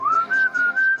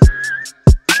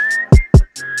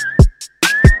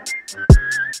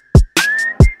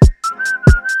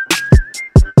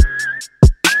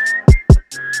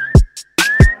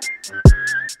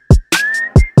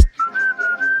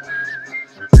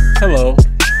Hello,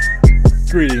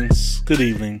 greetings, good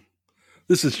evening.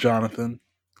 This is Jonathan,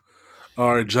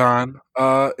 or John,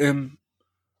 and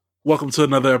welcome to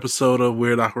another episode of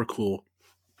Weird Awkward Cool.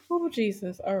 Oh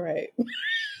Jesus! All right,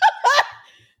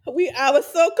 I was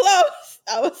so close.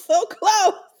 I was so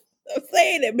close. I'm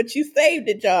saying it, but you saved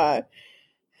it, John.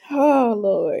 Oh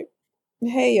Lord.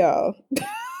 Hey y'all.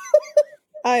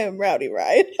 I am Rowdy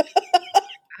Ryan.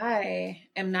 I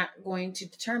am not going to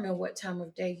determine what time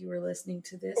of day you were listening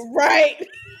to this. Right.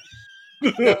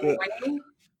 Good morning.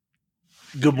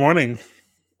 Good morning.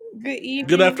 Good evening.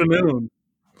 Good afternoon.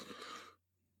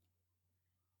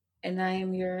 And I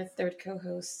am your third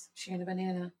co-host, Shanna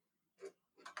Banana.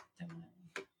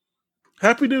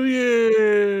 Happy New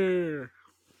Year!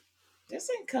 This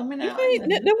ain't coming You out. ain't the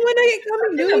one that ain't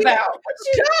coming Talking new about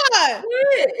John.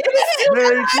 it was still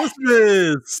Merry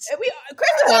Christmas!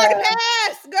 Christmas already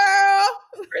passed, girl.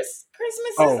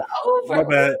 Christmas is over. My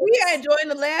bad. We are enjoying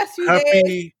the last few days.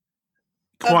 Happy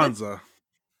Kwanzaa.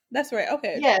 That's right.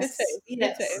 Okay. Yes.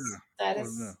 Good taste. That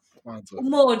is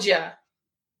Kwanzaa.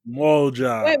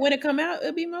 Moja. Wait, when it come out,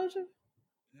 it'll be Mojo?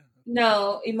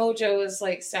 No, Emojo is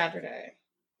like Saturday.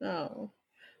 Oh.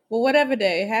 Well, whatever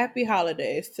day. Happy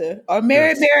holidays to or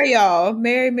Merry Merry y'all.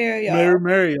 Merry Merry y'all.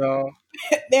 Merry y'all.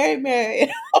 Merry Merry.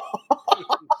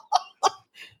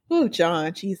 Oh,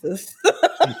 John, Jesus.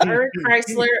 Merry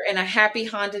Chrysler and a happy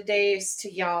Honda Days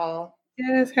to y'all.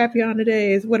 Yes, happy on the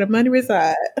days. Where the money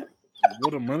reside.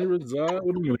 Where the money reside?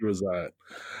 Where the money reside?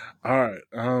 All right.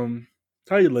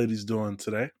 How you ladies doing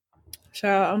today?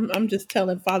 Child, I'm just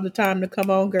telling Father Time to come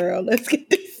on, girl. Let's get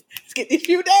these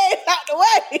few days out the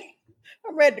way.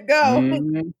 I'm ready to go.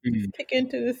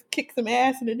 Mm-hmm. Kick some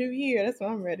ass in the new year. That's what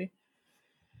I'm ready.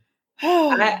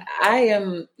 I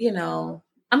am,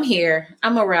 I'm here.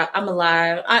 I'm around. I'm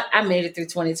alive. I made it through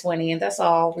 2020, and that's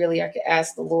all really I could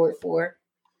ask the Lord for.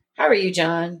 How are you,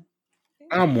 John?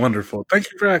 I'm wonderful.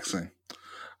 Thank you for asking.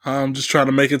 I'm just trying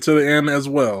to make it to the end as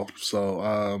well. So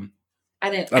I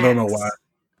didn't. I don't know why.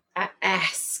 I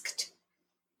asked.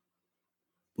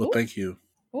 Well, Ooh. thank you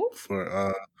Ooh.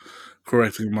 for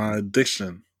correcting my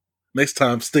diction. Next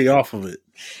time, stay off of it.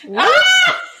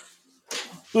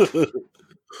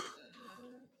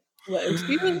 Well,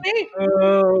 excuse me.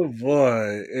 Oh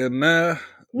boy, and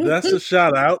that's a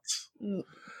shout out.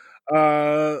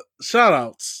 Shout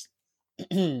outs.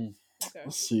 Okay.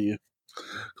 Let's see.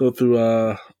 Go through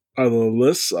our little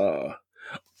list.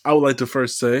 I would like to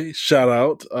first say shout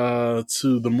out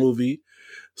to the movie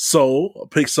Soul, a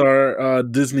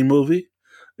Pixar Disney movie.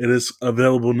 It is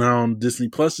available now on Disney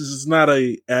Plus. This is not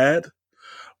a ad,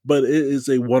 but it is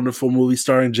a wonderful movie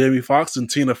starring Jamie Foxx and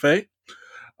Tina Fey.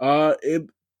 It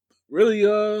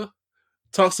really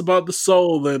talks about the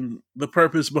soul and the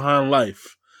purpose behind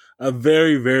life. A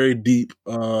very, very deep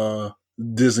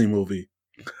Disney movie.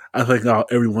 I think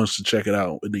everyone should check it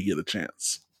out when they get a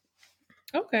chance.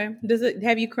 Okay.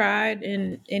 Have you cried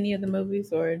in any of the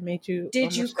movies, or it made you?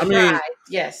 Did you cry?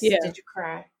 Yes. Yeah. Did you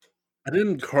cry? I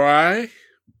didn't cry,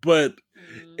 but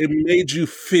it made you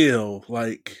feel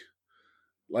like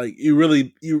you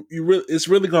really it's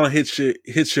really gonna hit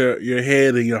your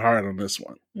head and your heart on this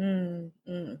one. Yeah,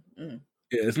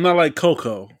 it's not like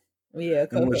Coco. Yeah,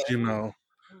 Coco. In which,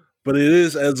 but it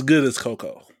is as good as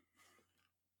Coco.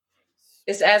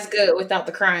 It's as good without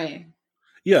the crying.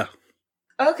 Yeah.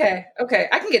 Okay.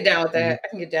 I can get down with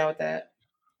that.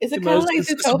 Is it kind of like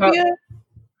Zootopia?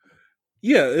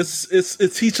 Yeah,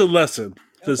 it's teach a lesson.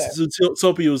 Because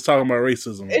Zootopia was talking about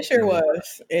racism. It sure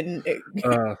was. And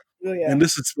and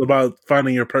this is about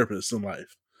finding your purpose in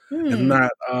life. And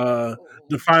not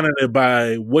defining it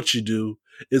by what you do.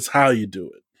 It's how you do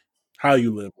it. How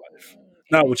you live life.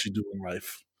 Not what you do in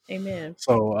life. Amen.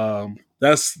 So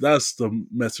that's the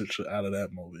message out of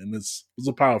that movie. And it's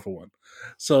a powerful one.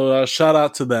 So shout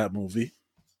out to that movie.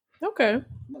 Okay. I'm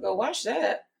gonna go watch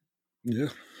that. Yeah.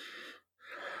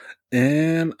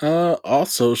 And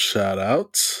also shout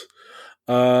out.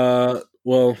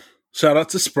 Shout out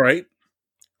to Sprite.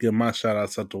 Get my shout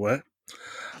outs out the way.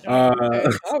 Okay.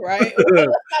 All right.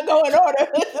 Let's not go in order.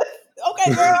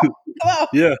 Okay, girl. Come on.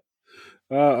 Yeah.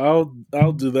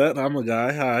 I'll do that. I'm a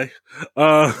guy. Hi.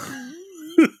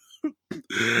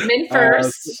 Men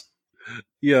first.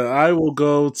 Yeah, I will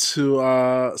go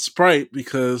to Sprite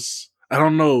because I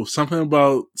don't know, something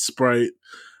about Sprite,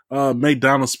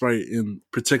 McDonald's Sprite in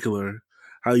particular,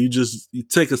 how you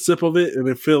take a sip of it and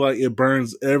it feel like it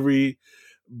burns every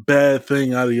bad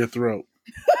thing out of your throat.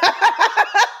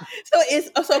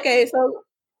 So okay. So,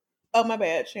 oh my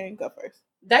bad, Shane, go first.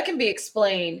 That can be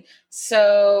explained.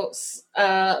 So,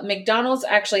 McDonald's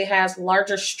actually has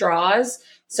larger straws,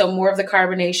 so more of the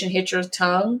carbonation hits your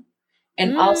tongue,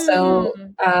 And also,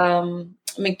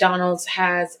 McDonald's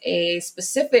has a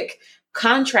specific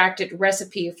contracted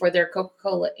recipe for their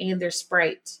Coca-Cola and their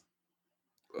Sprite.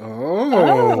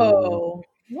 Oh.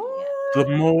 What?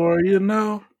 The more you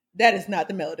know. That is not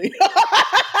the melody.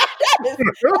 that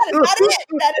is not it.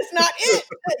 That is not it.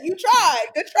 You tried.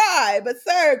 Good try. But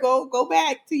sir, go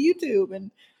back to YouTube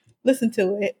and listen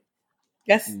to it.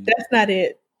 That's not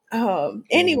it.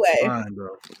 Anyway. Fine,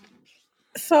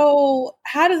 so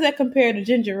how does that compare to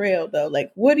ginger ale though?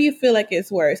 Like, what do you feel like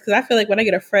is worse? Because I feel like when I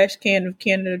get a fresh can of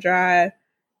Canada Dry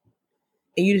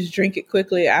and you just drink it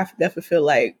quickly, I definitely feel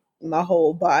like my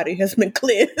whole body has been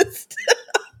cleansed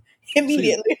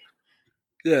immediately.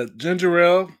 Yeah, ginger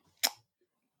ale,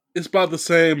 it's about the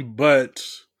same, but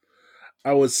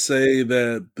I would say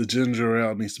that the ginger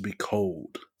ale needs to be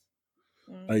cold.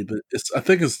 Like I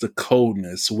think it's the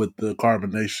coldness with the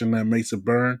carbonation that makes it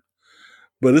burn.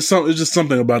 But it's just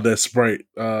something about that Sprite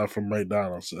from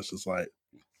McDonald's that's just like.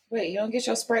 Wait, you don't get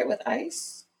your Sprite with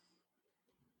ice?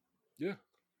 Yeah.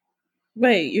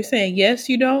 Wait, you're saying yes,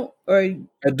 you don't, or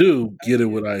I do get it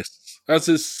with ice. That's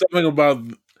just something about,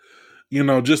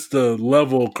 just the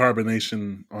level of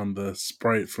carbonation on the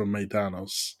Sprite from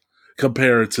McDonald's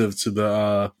comparative to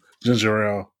the ginger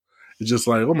ale. It's just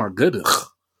like, oh my goodness.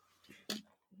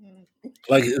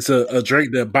 Like it's a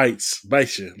drink that bites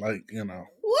you, like,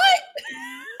 What?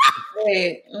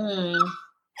 Wait, I don't know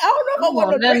if I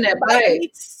want to none that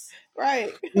bites.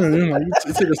 Right. You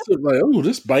take a sip like, oh,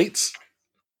 this bites.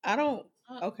 I don't.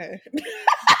 Okay.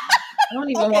 I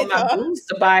don't even want my boobs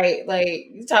to bite.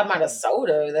 Like, you talking about a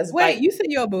soda that's biting. You said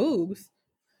your boobs.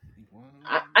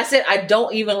 I said I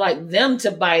don't even like them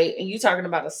to bite, and you talking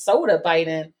about a soda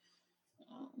biting.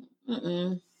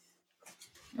 I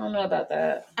don't know about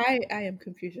that. I am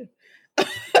confusion.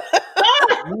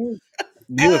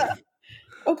 Yeah.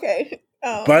 Okay.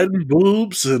 Biting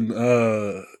boobs and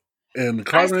I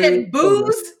said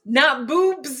booze, not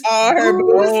boobs. Her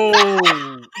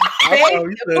boobs.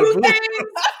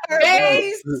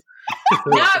 Babes,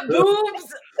 not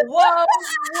boobs. Whoa.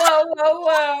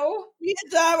 Me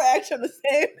and John were actually on the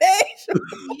same page.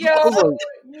 Yo,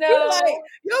 no. Like,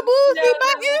 your boobs be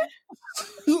biting?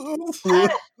 I'm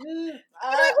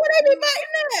like, what they be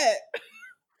biting at?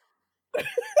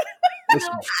 With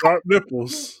some sharp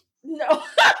nipples. No.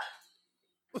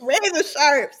 Razor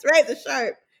sharp.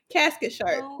 Casket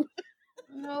sharp.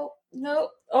 No.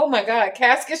 Oh my God,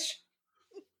 casket.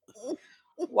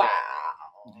 Wow.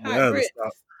 Yeah,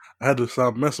 I had to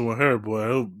stop messing with her,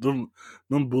 boy. Them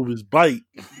boobies bite.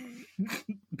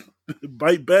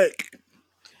 Bite back.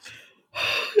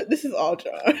 This is all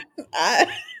John. I'm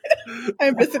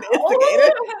just an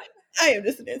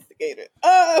instigator.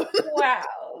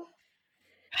 Wow.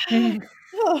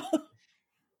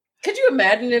 Could you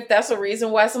imagine if that's a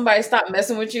reason why somebody stopped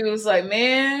messing with you? It's like,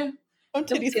 man, I'm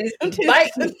titties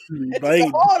biting.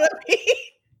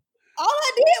 All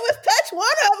I did was touch one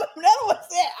of them. Another one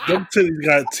said, them titties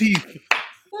got teeth.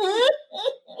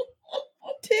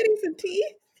 Titties and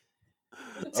teeth?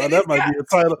 Oh, that might be the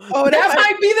title. Oh, that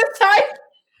might be the title.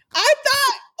 I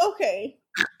thought, okay.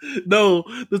 No,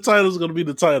 the title's going to be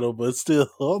the title, but still,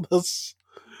 that's...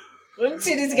 Them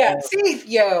titties got teeth,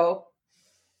 yo.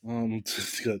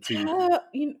 Titties got teeth.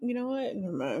 You know what?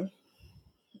 Never mind.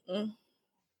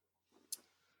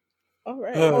 All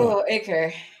right. Oh,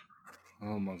 okay.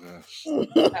 Oh my gosh.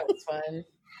 That was fun.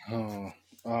 Oh,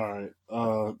 all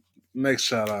right. Next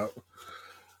shout out.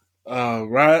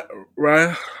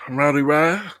 Rowdy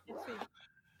Ryan.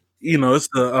 It's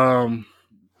the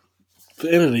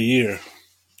end of the year.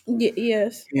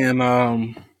 Yes. And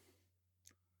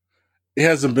it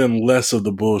hasn't been less of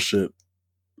the bullshit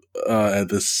at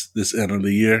this end of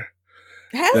the year.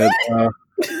 I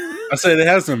said it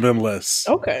hasn't been less.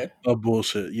 Okay. Of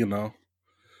bullshit,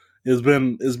 It's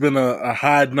been a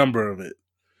high number of it.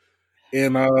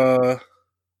 And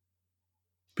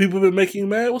people have been making you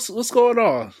mad. What's going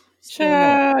on?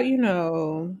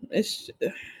 Child, it's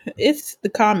the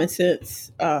common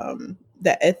sense.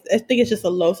 That I think it's just a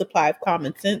low supply of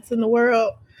common sense in the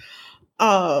world.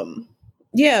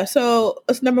 Yeah. So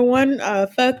it's number one.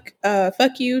 Fuck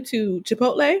you to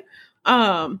Chipotle.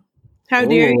 How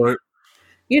dare you?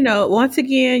 Once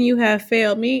again, you have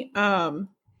failed me.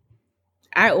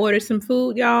 I ordered some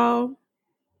food, y'all.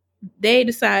 They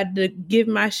decided to give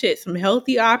my shit some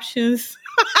healthy options.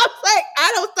 I was like,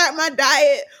 I don't start my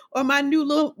diet or my new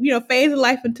little, phase of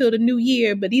life until the new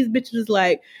year. But these bitches is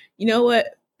like, you know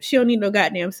what? She don't need no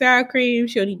goddamn sour cream.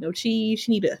 She don't need no cheese.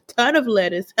 She need a ton of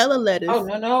lettuce, hella lettuce. Oh,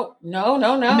 no.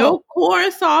 No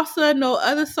corn salsa, no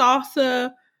other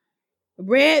salsa.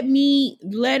 red meat,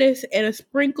 lettuce, and a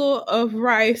sprinkle of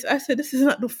rice. I said, this is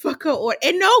not the fuck I ordered.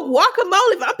 And no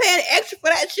guacamole. If I'm paying extra for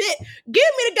that shit, give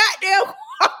me the goddamn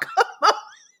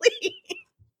guacamole.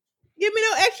 Give me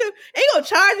no extra. Ain't gonna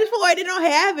charge us for it. They don't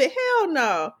have it. Hell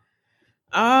no.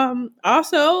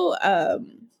 Also,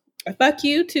 fuck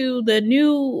you to the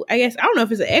new, I guess, I don't know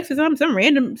if it's an ex or something.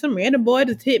 Some random boy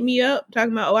just hit me up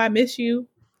talking about, oh, I miss you.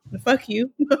 Fuck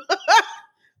you.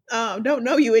 Don't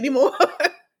know you anymore.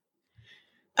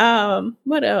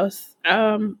 What else?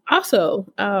 Also,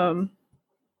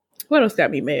 what else got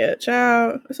me mad?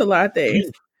 Child, it's a lot of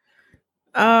things.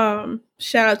 Shout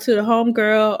out to the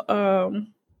homegirl,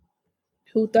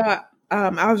 who thought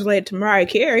I was related to Mariah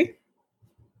Carey.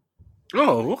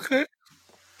 Oh, okay.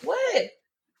 What?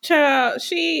 Child,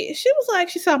 she was like,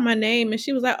 she saw my name and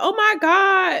she was like, oh my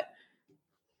God,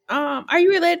 are you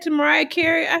related to Mariah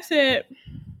Carey? I said,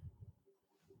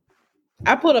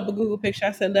 I pulled up a Google picture.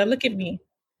 I said, now look at me.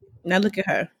 Now look at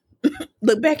her.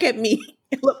 Look back at me.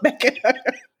 Look back at her.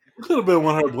 Could have been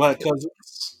one of her black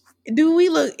cousins. Do we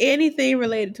look anything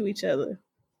related to each other?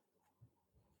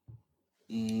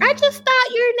 I just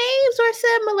thought your names were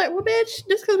similar. Well, bitch,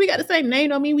 just because we got the same name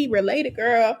don't mean we related,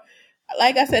 girl.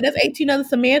 Like I said, that's 18 other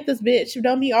Samanthas, bitch.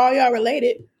 Don't mean all y'all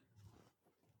related.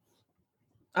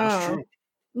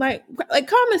 Like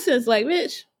common sense, like,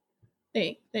 bitch.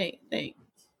 Think.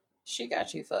 She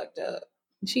got you fucked up.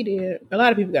 She did. A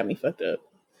lot of people got me fucked up.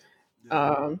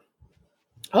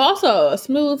 Also, a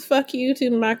smooth fuck you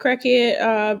to my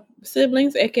crackhead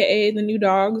siblings, aka the new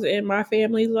dogs in my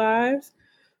family's lives.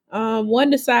 One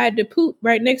decided to poop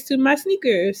right next to my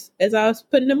sneakers as I was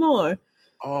putting them on.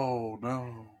 Oh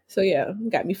no! So yeah,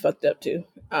 got me fucked up too.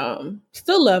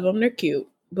 Still love them; they're cute,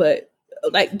 but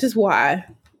like, just why?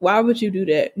 Why would you do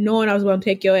that, knowing I was going to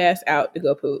take your ass out to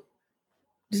go poop?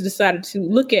 Just decided to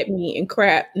look at me and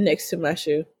crap next to my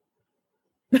shoe.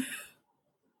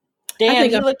 Damn,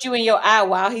 he looked you in your eye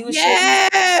while he was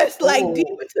yes, shitting. Like, deep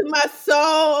into my soul.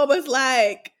 I was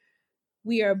like,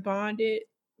 we are bonded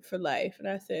for life. And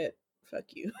I said, fuck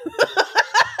you.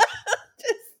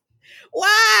 Just,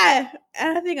 why?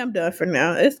 And I think I'm done for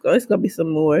now. It's gonna be some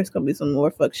more. It's gonna be some more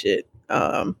fuck shit.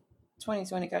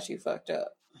 2020 got you fucked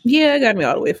up. Yeah, it got me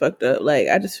all the way fucked up. Like,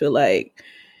 I just feel like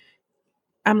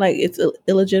I'm like, it's an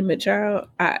illegitimate child.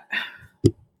 I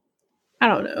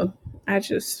don't know. I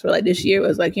just feel like this year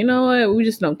was like, you know what? We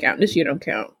just don't count. This year don't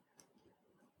count.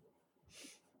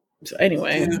 So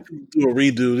anyway. Yeah, do a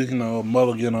redo, you know,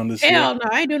 mulligan on this Hell no,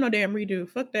 I ain't doing no damn redo.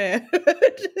 Fuck that.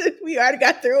 We already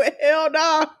got through it. Hell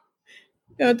no.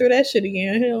 Going through that shit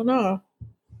again. Hell no.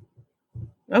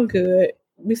 I'm good.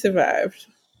 We survived.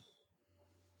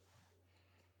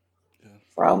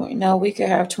 For all we know, we could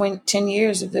have 10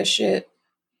 years of this shit.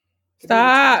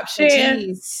 Stop,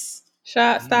 Shan.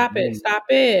 Stop it. Stop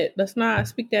it. Let's not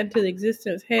speak that into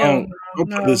existence. Hell no.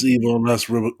 Don't put this evil on us,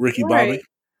 Ricky Bobby.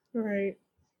 Right.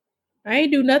 I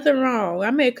ain't do nothing wrong. I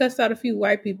may have cussed out a few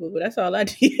white people, but that's all I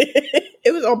did.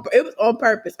 It was on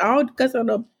purpose. I don't cuss out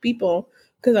no people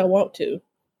because I want to.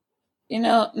 You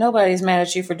know, nobody's mad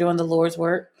at you for doing the Lord's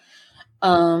work.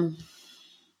 Okay,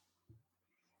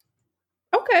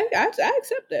 I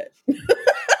accept that.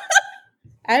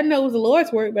 I didn't know it was the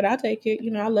Lord's work, but I'll take it.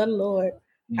 You know, I love the Lord.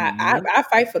 Mm-hmm. I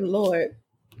fight for the Lord.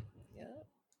 Yeah.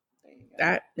 There you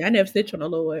go. I never snitch on the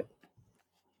Lord.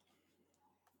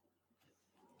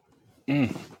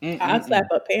 I'll slap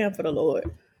up Pam for the Lord.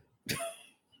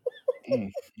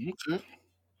 Okay.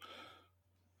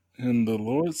 And the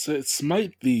Lord said,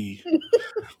 smite thee.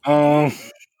 All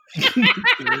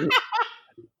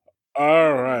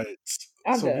right.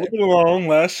 Moving along,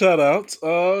 last shout out.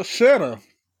 Shanna,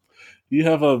 you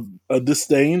have a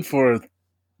disdain for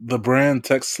the brand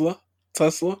Tesla?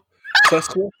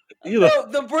 You know,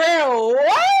 the brand what?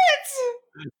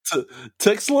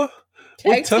 Tesla?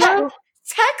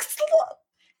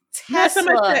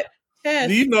 Tesla.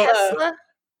 Do you know? Tesla.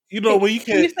 You know when you can't.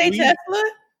 Can you say Tesla?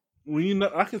 When you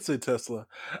know, I can say Tesla.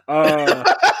 Okay.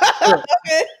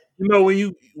 You know when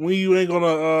you ain't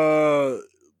gonna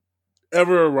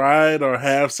ever ride or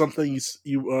have something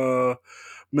you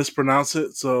mispronounce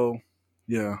it. So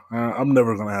yeah, I'm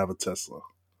never gonna have a Tesla.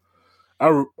 I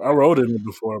rode in it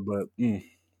before, but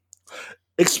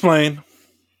explain.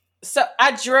 So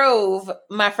I drove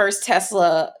my first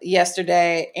Tesla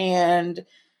yesterday, and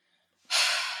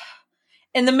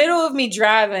in the middle of me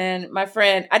driving, my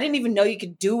friend, I didn't even know you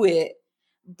could do it,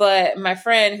 but my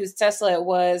friend whose Tesla it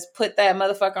was put that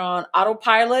motherfucker on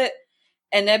autopilot,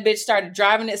 and that bitch started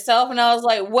driving itself, and I was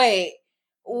like, wait,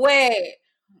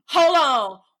 hold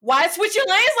on. Why switch your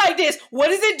lanes like this? What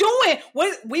is it doing?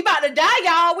 We about to die,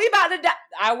 y'all. We about to die.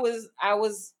 I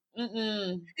was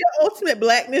Your ultimate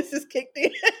blackness is kicked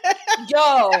in.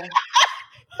 Yo.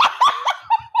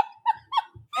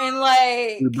 And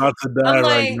like, you're about to die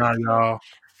right now, y'all.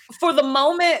 For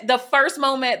the first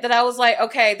moment that I was like,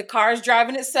 okay, the car is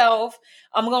driving itself.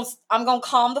 I'm gonna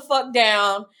calm the fuck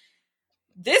down.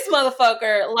 This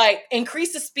motherfucker like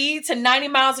increased the speed to 90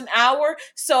 miles an hour.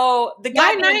 So the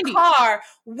goddamn car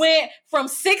went from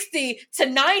 60 to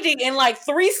 90 in like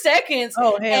 3 seconds.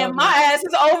 Oh, hell and my ass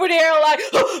is over there like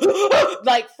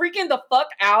like freaking the fuck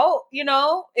out, you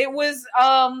know? It was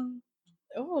oh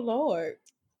Lord.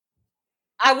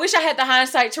 I wish I had the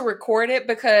hindsight to record it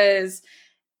because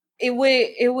it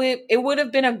would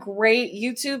have been a great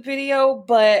YouTube video,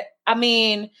 but I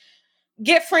mean,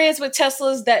 get friends with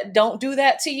Teslas that don't do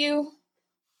that to you.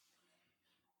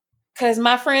 Because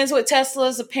my friends with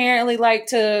Teslas apparently like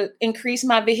to increase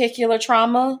my vehicular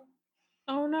trauma.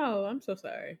 Oh no, I'm so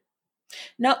sorry.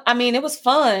 No, I mean, it was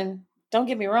fun. Don't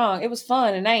get me wrong. It was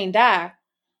fun and I ain't die.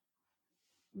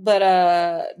 But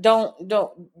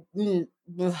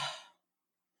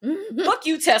fuck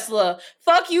you, Tesla.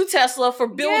 Fuck you, Tesla, for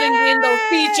building in those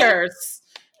features.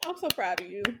 I'm so proud of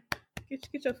you. Get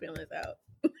your feelings out.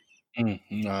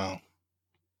 No.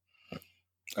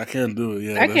 I can't do it.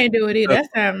 Yeah, I can't do it either. That's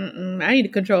time. I need to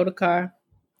control the car.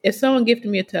 If someone gifted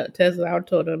me a Tesla, I would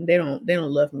told them they don't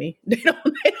love me. They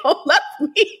don't love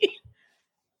me.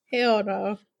 Hell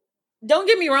no. Don't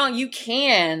get me wrong. You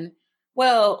can.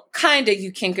 Well, kind of.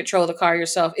 You can control the car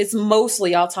yourself. It's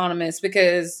mostly autonomous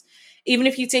because even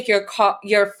if you take your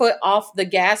foot off the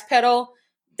gas pedal,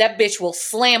 that bitch will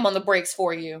slam on the brakes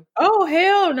for you. Oh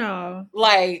hell no!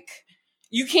 Like.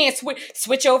 You can't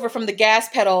switch over from the gas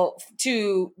pedal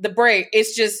to the brake.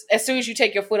 It's just as soon as you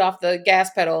take your foot off the gas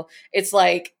pedal, it's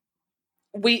like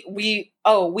we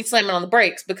slam it on the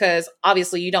brakes because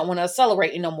obviously you don't want to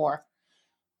accelerate no more.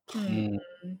 Yeah,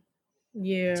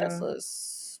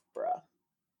 Teslas, bruh.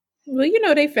 Well, you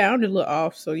know they found it a little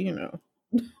off, so you know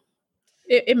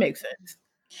it makes sense.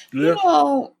 Yeah. You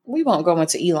know, we won't go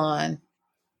into Elon.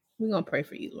 We're gonna pray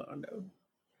for Elon though.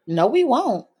 No, we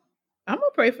won't. I'm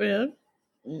gonna pray for him.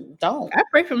 Don't. I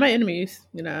pray for my enemies.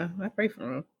 You know, I pray for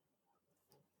them.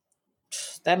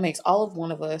 That makes all of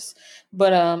one of us.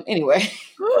 But anyway.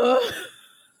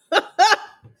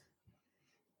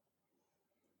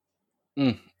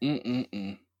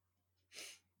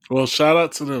 Well, shout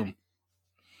out to them.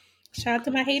 Shout out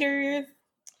to my haters.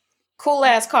 Cool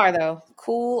ass car though.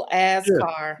 Cool ass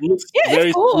car. Yeah,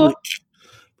 it's cool. Sleek.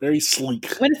 Very sleek.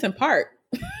 When it's in park.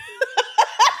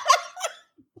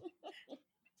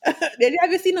 Did you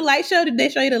ever seen the light show? Did they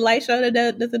show you the light show that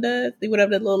does?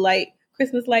 Whatever the little light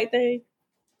Christmas light thing.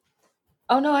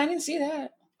 Oh no, I didn't see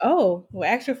that. Oh, well,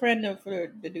 ask your friend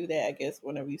to do that. I guess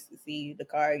whenever you see the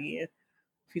car again,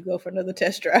 if you go for another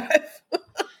test drive.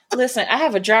 Listen, I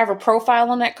have a driver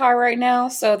profile on that car right now,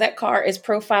 so that car is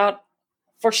profiled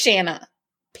for Shanna.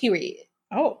 Period.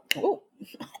 Oh.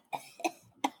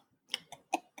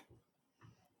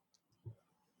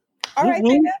 All right,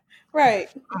 right.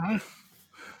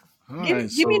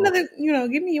 Give me another.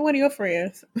 Give me one of your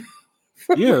friends.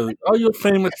 Yeah, all your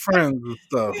famous friends and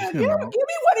stuff. Yeah, give me one of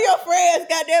your friends.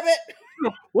 God damn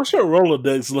it! What's your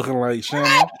Rolodex looking like,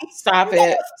 Shannon? Stop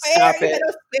it! Stop it! You got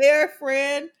a spare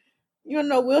friend. You don't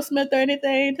know Will Smith or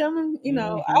anything. Tell him.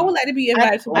 I would like to be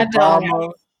invited to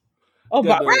Obama.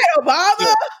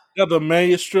 Obama. Got the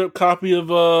manuscript copy of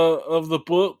the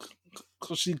book.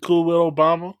 Cause she cool with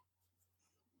Obama.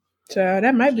 Child,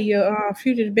 that might be your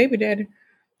future baby daddy.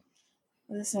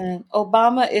 Listen,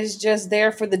 Obama is just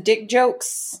there for the dick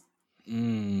jokes. Okay.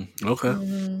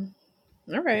 Mm-hmm.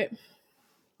 All right.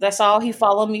 That's all he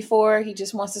followed me for. He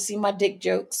just wants to see my dick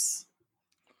jokes.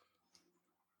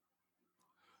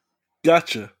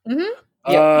 Gotcha.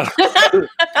 Mm-hmm. Yep.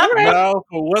 All right. Now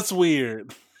for what's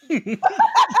weird.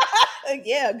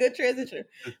 Yeah, good transition.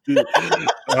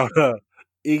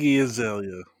 Iggy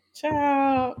Azalea.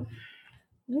 Child.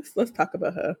 Let's talk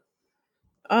about her.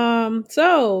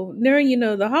 So during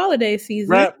the holiday season,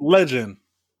 Rap legend.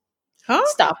 Huh?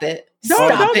 Stop it!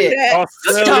 Don't do that.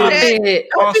 Stop it!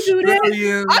 Don't do that.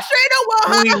 Australian Australia don't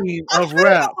want her. queen of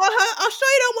rap.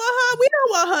 Australia don't want her. We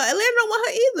don't want her. Atlanta don't want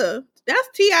her either. That's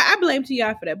T.I. I blame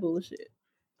T.I. for that bullshit.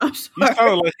 I'm sorry. You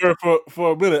sounded like her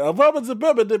for a minute.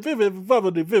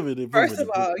 First of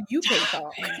all, you can't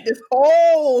talk. This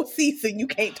whole season, you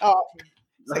can't talk.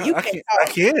 So you can't talk. I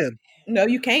can. No,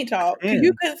 you can't talk.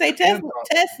 You couldn't say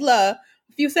Tesla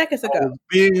a few seconds ago. I was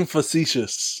being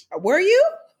facetious. Were you?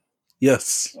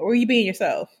 Yes. Or were you being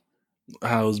yourself?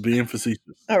 I was being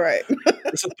facetious. All right.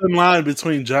 It's a thin line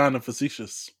between John and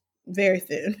facetious. Very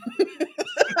thin.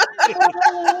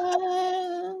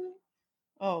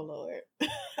 Oh, Lord.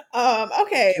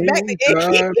 Okay, back to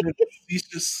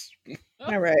Iggy.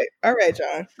 All right,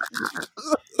 John.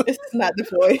 This is not the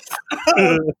voice.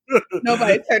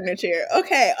 Nobody turn the chair.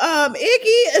 Okay,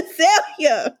 Iggy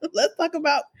Azalea. Let's talk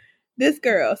about this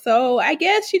girl. So I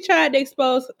guess she tried to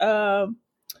expose her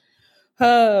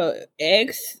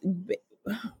ex.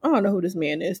 I don't know who this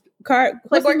man is.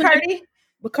 Playboy Cardi?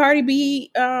 Cardi B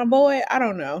boy. I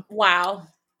don't know. Wow.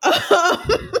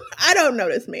 I don't know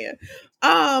this man.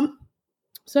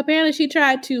 So apparently she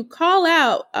tried to call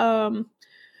out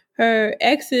her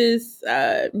ex's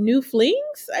new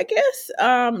flings, I guess,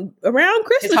 around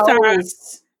Christmas time.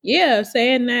 Yeah,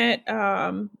 saying that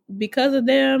because of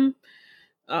them,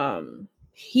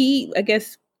 he, I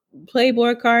guess,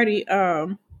 Playboy Cardi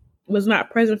was not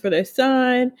present for their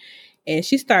son, and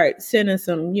she started sending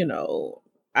some,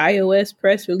 iOS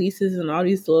press releases and all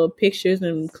these little pictures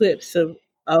and clips of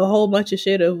a whole bunch of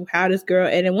shit of how this girl,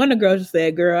 and then one of the girls just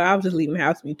said, "Girl, I was just leaving the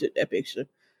house when you took that picture.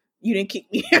 You didn't kick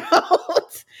me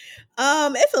out."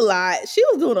 It's a lot. She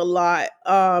was doing a lot.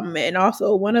 And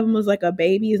also one of them was like, a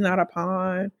baby is not a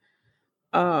pawn.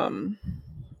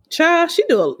 Child, she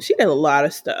did a lot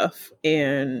of stuff,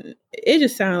 and it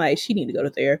just sounded like she needed to go to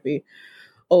therapy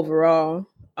overall.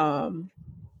 And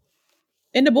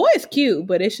the boy is cute,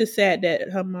 but it's just sad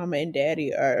that her mama and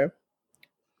daddy are,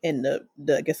 and the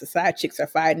I guess the side chicks are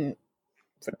fighting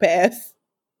for the past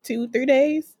 2-3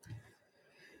 days.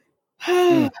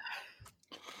 I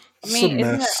mean,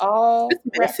 isn't it all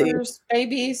rappers'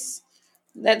 babies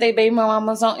that they baby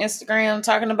mamas on Instagram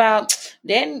talking about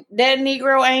that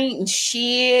Negro ain't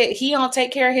shit. He don't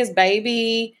take care of his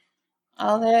baby,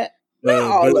 all that.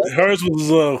 But hers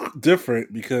was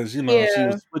different because she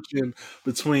was switching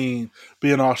between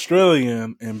being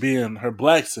Australian and being her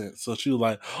black accent. So she was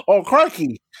like, "Oh,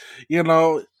 crikey," he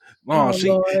got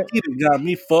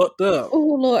me fucked up. Oh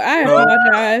Lord, I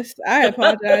apologize. I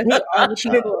apologize to all the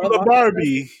people of the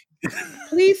Barbie.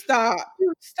 Please stop.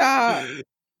 Stop.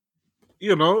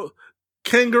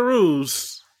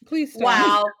 Kangaroos. Please stop.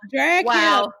 Wow. Drag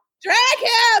him.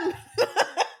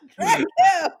 Drag him.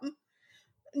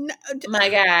 No, my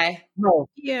guy. No.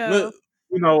 Yeah.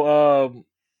 I'm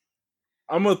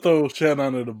gonna throw Shan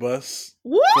under the bus.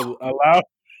 What? What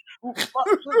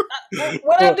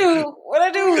I do?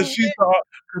 Because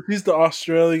she's the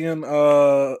Australian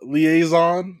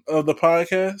liaison of the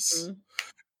podcast.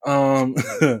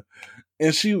 Mm-hmm.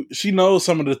 And she knows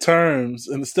some of the terms,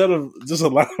 and instead of just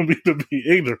allowing me to be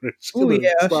ignorant, she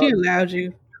allowed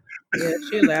you. Yeah,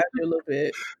 she allowed you a little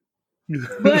bit.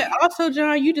 But also,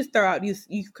 John, you just throw out these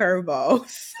curveballs,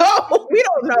 so we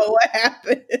don't know what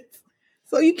happens.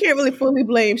 So you can't really fully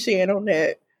blame Shan on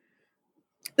that.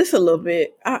 Just a little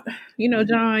bit.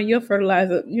 John, your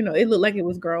fertilizer, it looked like it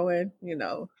was growing,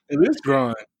 It is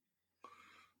growing.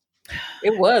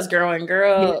 It was growing,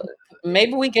 girl. Yeah.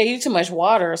 Maybe we gave you too much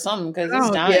water or something because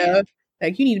it's dying. Yeah.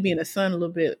 Like you need to be in the sun a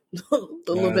little bit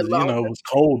longer. It was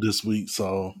cold this week,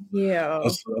 so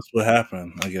that's what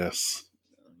happened, I guess.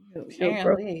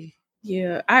 Apparently.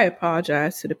 Yeah, I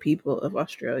apologize to the people of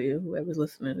Australia, whoever's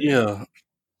listening. Yeah,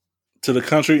 to the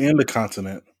country and the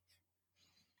continent.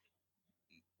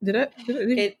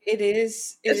 It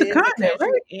is. It's a continent,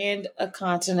 right? And a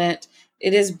continent.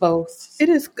 It is both. It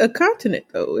is a continent,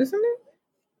 though, isn't it?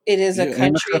 It is a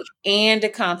country and a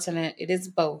continent. It is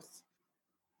both.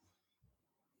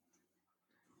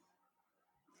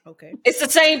 Okay. It's the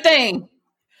same thing.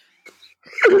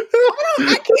 I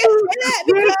can't say that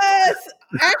because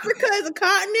Africa is a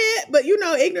continent, but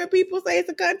ignorant people say it's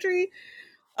a country.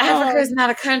 Africa is not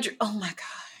a country. Oh my God.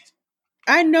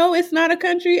 I know it's not a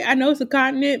country. I know it's a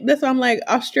continent. That's why I'm like,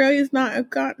 Australia's not a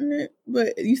continent,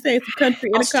 but you say it's a country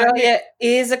and Australia a continent.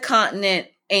 Is a continent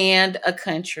and a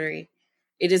country.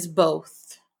 It is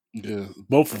both. Yeah,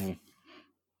 both of them.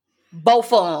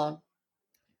 Both of them.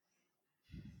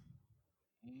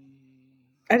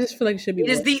 I just feel like it should be. It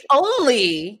is the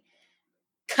only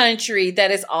country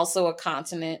that is also a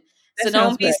continent. So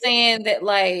don't be saying that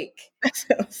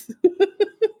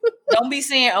don't be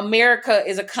saying America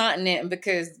is a continent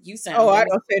because you sound. Oh, I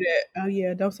don't say that. Oh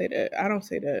yeah, don't say that. I don't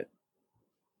say that.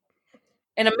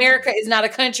 And America is not a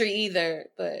country either,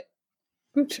 but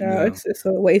child, it's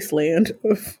a wasteland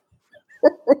of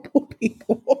horrible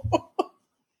people.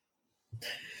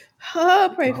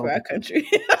 Pray for our country.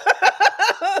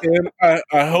 And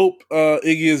I hope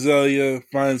Iggy Azalea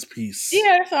finds peace.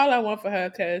 Yeah, that's all I want for her.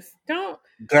 Cause down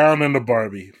in the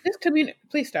Barbie. This community,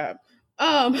 please stop.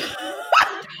 We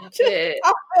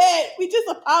just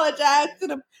apologize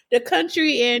to the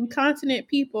country and continent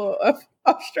people of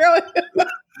Australia.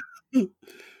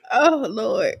 Oh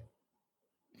Lord.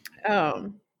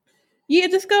 Yeah,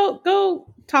 just go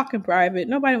talk in private.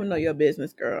 Nobody would know your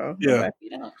business, girl. Yeah.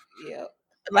 Yeah.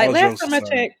 Like last time I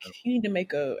checked, you need to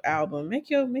make a album. Make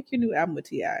your new album with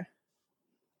T.I.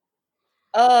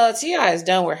 T.I. is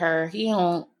done with her. He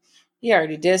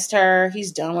already dissed her.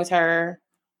 He's done with her.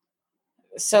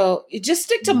 So you just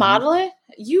stick to modeling.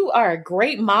 You are a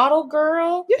great model,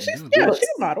 girl. Yeah, she's a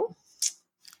model.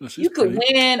 You could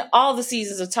win all the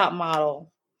seasons of Top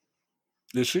Model.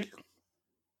 Is she?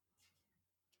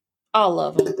 All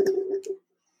of them.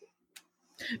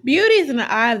 Beauty is in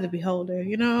the eye of the beholder,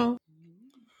 you know?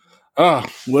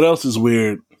 What else is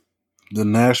weird? The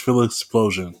Nashville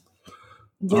explosion.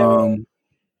 Yeah.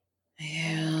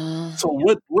 Yeah. So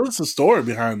what is the story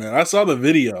behind that? I saw the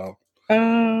video.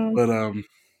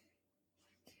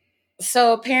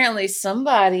 So apparently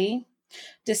somebody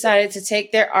decided to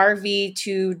take their RV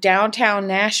to downtown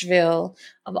Nashville.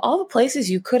 Of all the places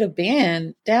you could have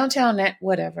been, downtown,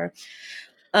 whatever.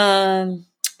 And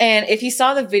if you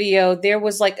saw the video, there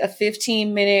was like a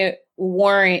 15-minute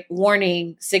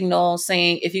warning signal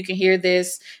saying, if you can hear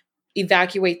this,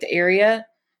 evacuate the area.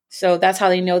 So that's how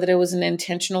they know that it was an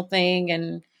intentional thing.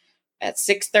 And at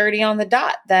 6:30 on the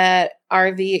dot, that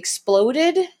RV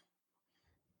exploded.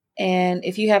 And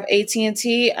if you have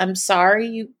AT&T, I'm sorry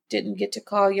you didn't get to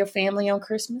call your family on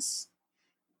Christmas.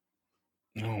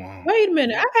 Oh, wow. Wait a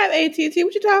minute, I have AT&T.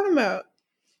 What you talking about?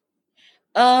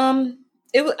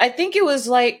 I think it was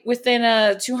like within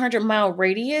a 200-mile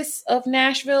radius of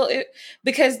Nashville,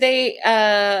 because they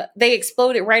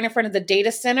exploded right in front of the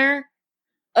data center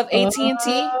of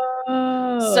AT&T.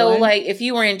 So like if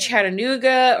you were in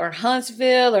Chattanooga or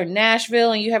Huntsville or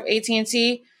Nashville and you have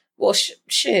AT&T, well,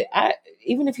 shit,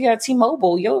 even if you had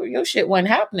T-Mobile, your shit wasn't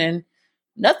happening.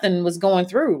 Nothing was going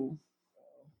through.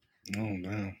 Oh,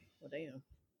 man. Well,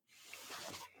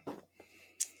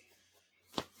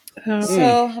 damn.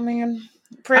 So, I mean,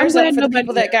 prayers up for the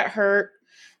people that got hurt.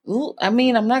 Ooh, I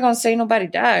mean, I'm not going to say nobody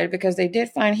died because they did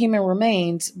find human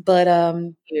remains, but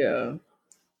yeah.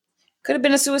 Could have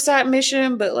been a suicide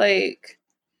mission, but like,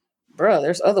 bro,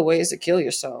 there's other ways to kill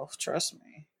yourself. Trust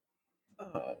me.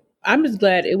 I'm just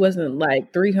glad it wasn't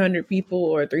like 300 people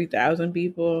or 3,000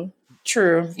 people.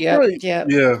 True. Yeah. Right. Yeah.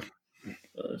 Yeah.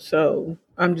 So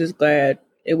I'm just glad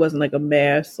it wasn't like a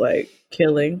mass like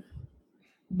killing,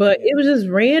 but it was just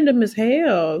random as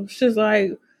hell. It's just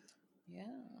like,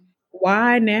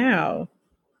 why now?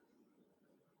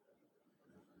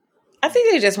 I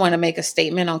think they just want to make a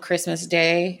statement on Christmas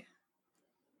Day.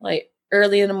 Like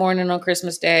early in the morning on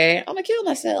Christmas Day, I'm gonna kill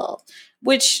myself.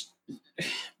 Which,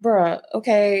 bruh,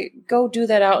 okay, go do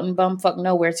that out in bumfuck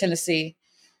nowhere, Tennessee.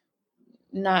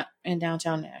 Not in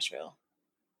downtown Nashville.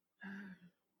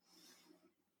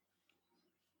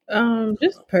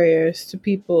 Just prayers to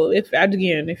people. If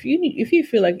you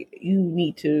feel like you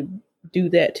need to do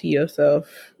that to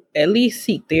yourself, at least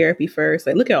seek therapy first.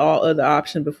 Like look at all other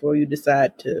options before you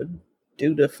decide to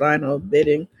do the final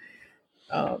bidding.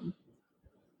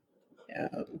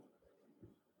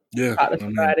 Yeah. Talk to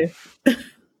somebody.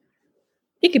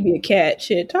 It could be a cat.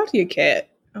 Shit, talk to your cat.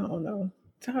 I don't know.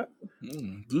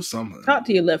 Do something. Talk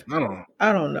to your left. I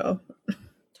don't know. Talk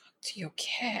to your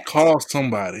cat. Call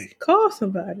somebody.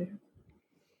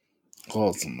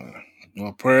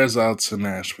 Well, prayers out to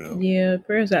Nashville. Yeah,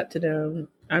 prayers out to them.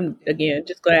 I'm again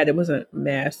just glad it wasn't a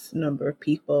mass number of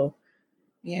people.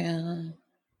 Yeah,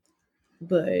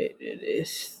 but it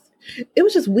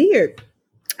was just weird.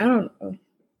 I don't know.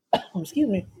 Excuse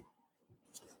me.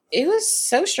 It was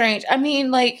so strange. I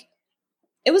mean, like,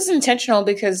 it was intentional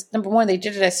because number one, they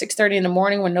did it at 6:30 in the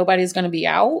morning when nobody's going to be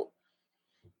out.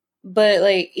 But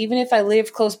like, even if I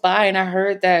lived close by and I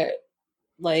heard that,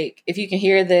 like, if you can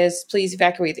hear this, please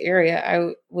evacuate the area,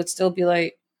 I would still be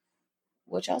like,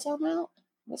 what y'all talking about?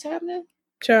 What's happening?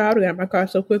 Child, I got my car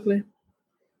so quickly.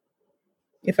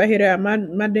 If I hear that out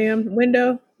my damn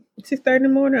window, 6:30 in the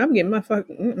morning, I'm getting my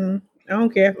fucking. I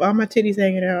don't care if all my titties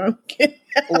hanging out.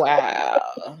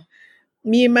 Wow.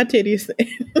 Me and my titties,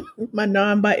 my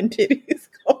non-biting titties.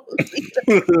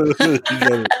 With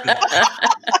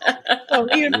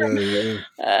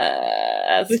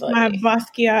my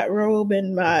Basquiat robe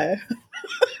and my.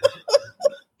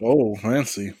 Oh,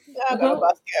 fancy! I got a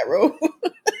Basquiat robe.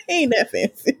 Ain't that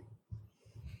fancy?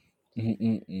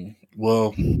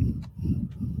 Well,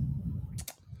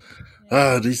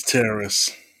 these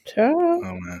terrorists. Child.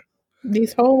 Oh man,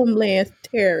 these homeland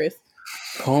terrorists.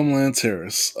 Homeland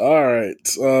terrorists. All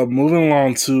right, moving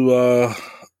along to a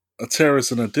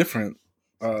terrorist in a different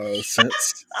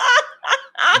sense.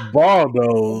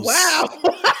 Baldos. Wow.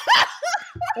 Wow.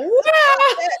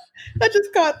 I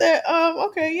just caught that.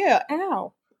 Okay, yeah.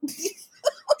 Ow.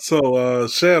 So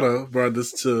Shanna brought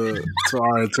this to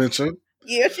our attention.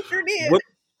 Yeah, she sure did.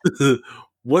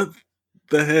 What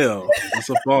the hell is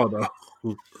a baldo?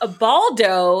 A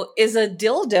baldo is a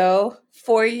dildo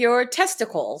for your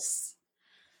testicles.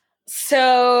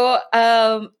 So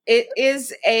it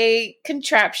is a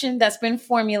contraption that's been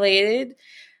formulated.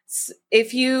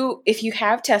 If you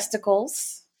have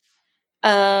testicles,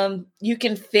 you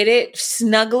can fit it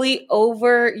snugly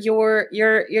over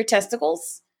your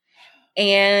testicles,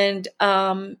 and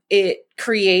it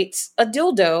creates a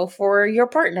dildo for your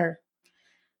partner.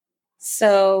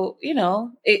 So,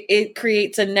 it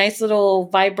creates a nice little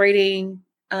vibrating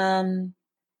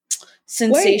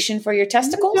sensation for your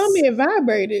testicles. Tell me it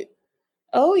vibrated.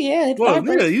 Oh yeah, it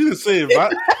vibrates. Yeah, you didn't say it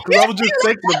because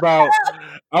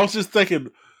I was just thinking,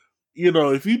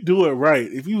 if you do it right,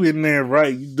 if you in there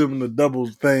right, you doing the double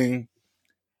thing,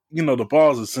 the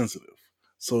balls are sensitive.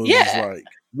 So it's just like,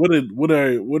 what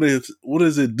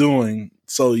is it doing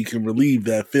so you can relieve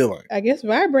that feeling? I guess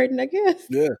vibrating,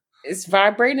 Yeah. It's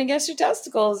vibrating against your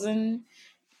testicles, and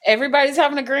everybody's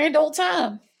having a grand old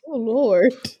time. Oh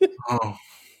Lord. Oh,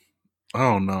 I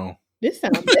don't know. This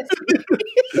sounds messy.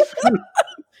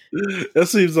 That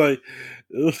seems like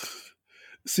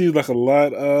a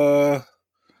lot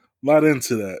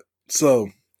into that. So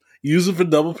use it for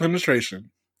double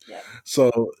penetration. Yep.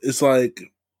 So it's like,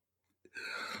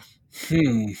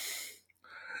 the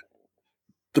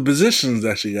positions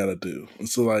that you got to do.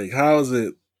 So like, how is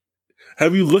it?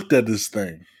 Have you looked at this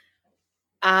thing?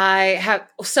 I have.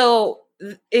 So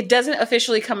it doesn't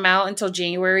officially come out until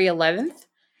January 11th,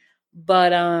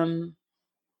 but oh,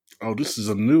 this is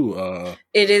a new.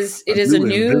 It is a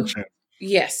new. Invention.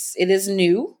 Yes, it is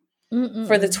new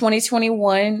for the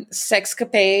 2021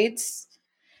 Sexcapades.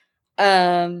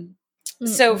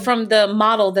 So from the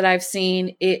model that I've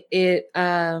seen, it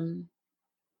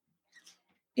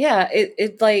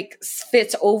like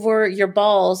fits over your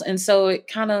balls, and so it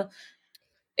kind of,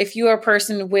 if you are a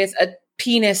person with a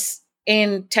penis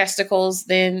and testicles,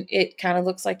 then it kind of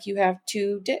looks like you have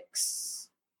two dicks.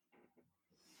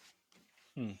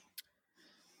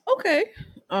 Okay.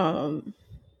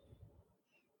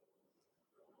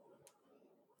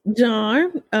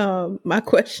 John, my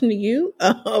question to you.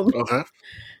 Okay.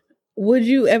 Would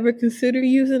you ever consider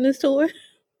using this toy?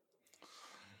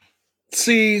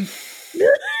 See,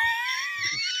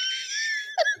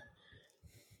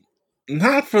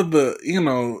 not for the,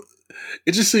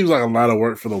 it just seems like a lot of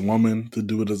work for the woman to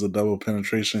do it as a double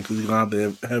penetration because you don't have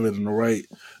to have it in the right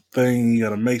thing. You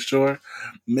got to make sure.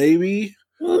 Maybe.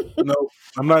 No,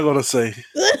 I'm not going to say.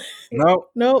 No.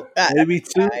 Maybe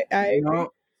two.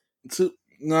 No. Two.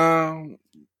 No.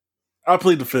 I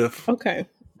plead the fifth. Okay.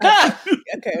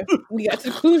 Okay. We got to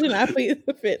the conclusion. I plead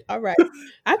the fifth. All right.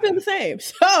 I feel the same.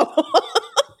 So.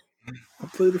 I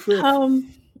plead the fifth.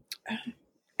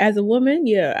 As a woman,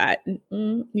 yeah.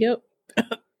 Yep.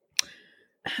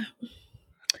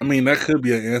 I mean, that could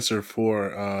be an answer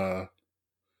for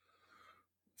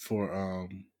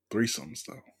threesomes,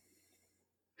 though.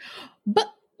 But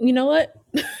you know what?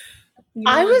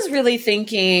 I was really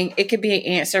thinking it could be an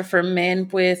answer for men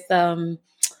with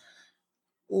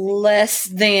less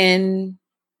than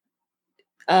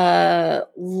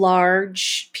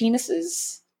large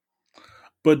penises.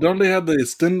 But don't they have the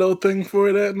extendo thing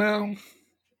for that now?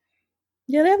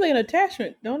 Yeah, they have like an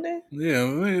attachment, don't they?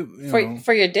 Yeah,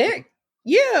 for your dick.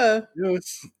 Yeah.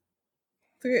 Yes.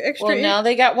 For your extra. Well, now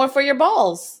they got one for your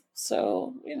balls,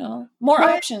 so more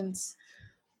options.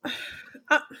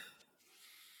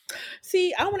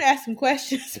 See, I want to ask some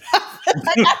questions.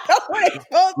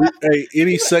 Hey,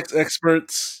 any sex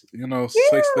experts?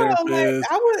 Sex therapists,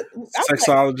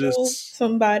 sexologists,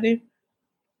 somebody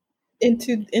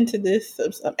into this,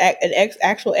 an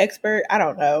actual expert. I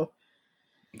don't know,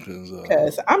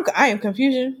 because I am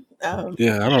confusion.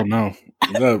 Yeah, I don't know.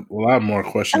 I got a lot more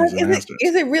questions than answers.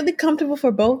 Is it really comfortable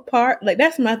for both parties? Like,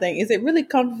 that's my thing. Is it really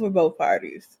comfortable for both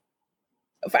parties?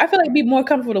 I feel like it'd be more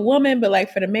comfortable for the woman, but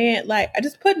like for the man, like I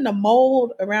just putting a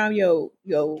mold around your.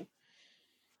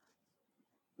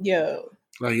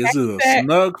 Like, is it a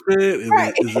snug fit? Is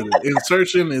it an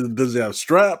insertion? Does it have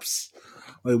straps?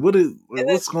 Like,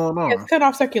 what's going on? It's cut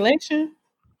off circulation.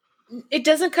 It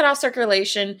doesn't cut off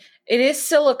circulation. It is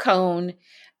silicone,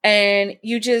 and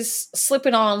you just slip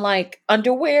it on like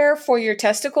underwear for your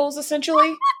testicles,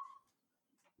 essentially.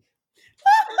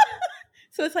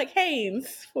 So it's like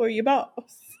Hanes for your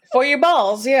balls. For your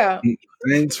balls, yeah.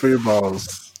 Hanes for your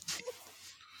balls.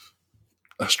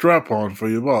 A strap on for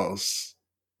your balls.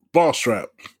 Ball strap.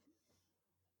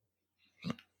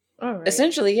 All right.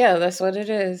 Essentially, yeah, that's what it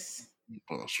is.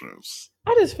 Ball straps.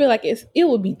 I just feel like it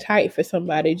would be tight for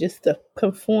somebody just to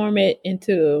conform it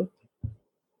into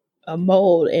a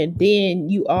mold, and then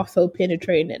you also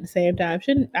penetrating at the same time.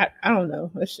 Shouldn't I don't know.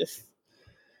 It's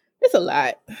a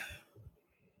lot.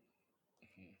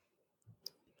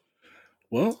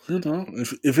 Well,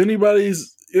 if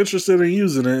anybody's interested in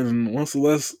using it and wants to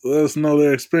let us know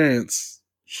their experience,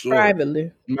 sure,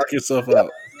 Privately, knock yourself out.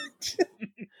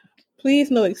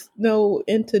 Please, no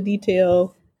into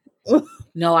detail.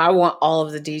 No, I want all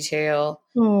of the detail.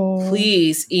 Oh.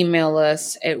 Please email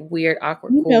us at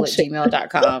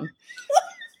weirdawkwardcool@gmail.com.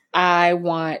 I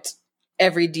want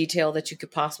every detail that you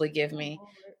could possibly give me.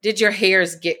 Did your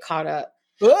hairs get caught up?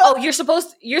 Oh, you're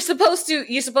supposed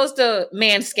to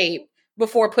manscape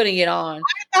before putting it on,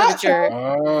 so that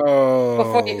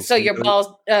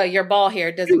your ball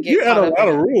hair doesn't get caught up. You had a lot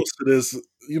of rules to this,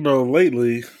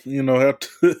 lately.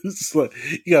 It's like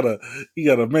you gotta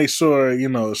make sure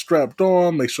it's strapped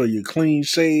on, make sure you're clean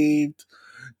shaved.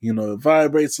 It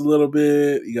vibrates a little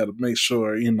bit. You got to make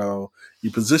sure you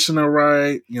position it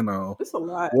right. It's a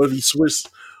lot. What if you switch?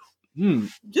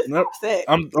 Just nope.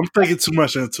 I'm thinking too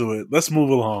much into it. Let's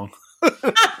move along.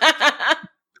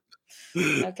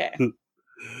 Okay.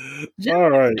 All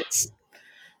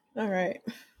right.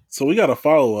 So we got a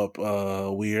follow up.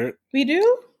 Weird. We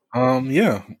do.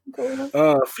 Yeah.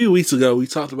 A few weeks ago, we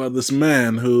talked about this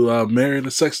man who married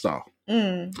a sex doll.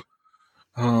 But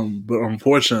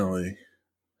unfortunately,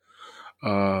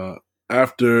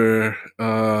 after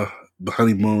the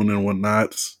honeymoon and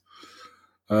whatnot,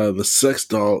 the sex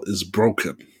doll is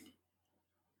broken.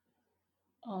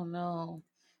 Oh no.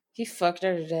 He fucked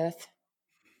her to death.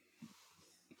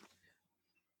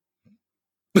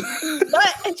 But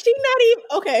she's not even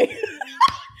okay.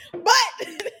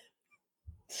 But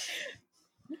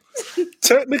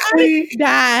technically,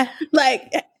 die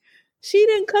like she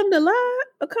didn't come to life.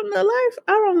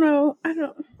 I don't know.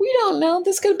 We don't know.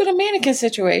 This could have been a mannequin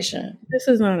situation. This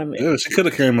is not a mannequin. Yeah, she could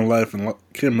have came alive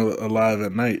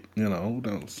at night. Who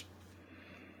knows?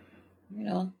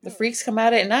 The freaks come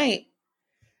out at night.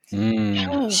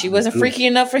 She wasn't freaky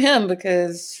enough for him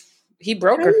because he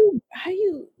broke her. How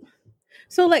you?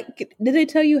 So, did they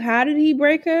tell you how did he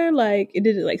break her? Did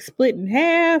it split in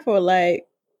half, or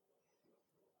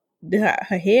did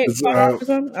her head fall off or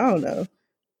something? I don't know.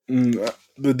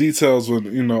 The details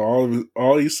when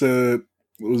all he said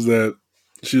was that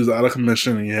she was out of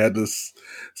commission and he had to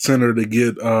send her to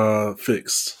get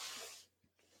fixed.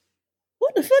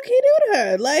 What the fuck he do to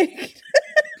her?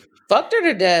 Fucked her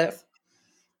to death.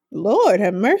 Lord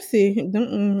have mercy. He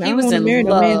was in love.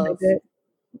 No man like that.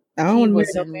 I don't want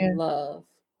to marry no man. Love.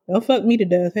 Don't fuck me to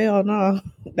death. Hell no.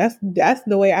 That's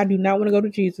the way I do not want to go to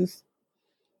Jesus.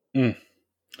 A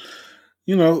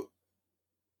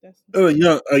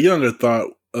younger thought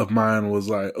of mine was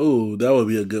like, oh, that would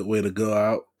be a good way to go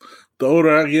out. The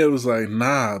older I get, was like,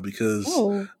 nah, because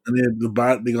and then they're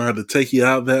gonna have to take you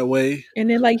out that way. And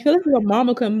then feel like your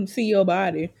mama come see your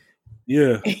body.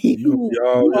 Yeah. you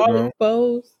all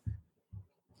exposed.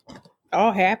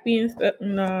 All happy and stuff.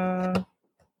 Nah.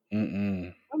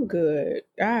 I'm good.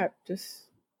 God, just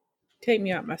take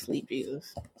me out my sleep,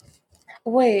 Jesus.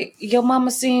 Wait, your mama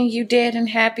seeing you dead and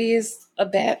happy is a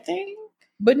bad thing?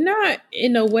 But not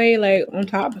in a way on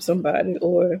top of somebody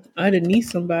or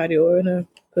underneath somebody or in a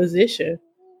position.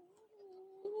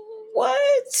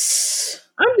 What?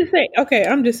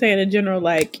 I'm just saying in general,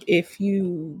 if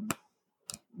you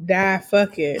die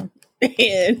fucking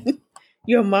and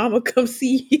your mama come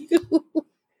see you.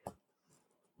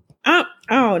 I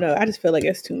don't know. I just feel like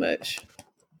it's too much.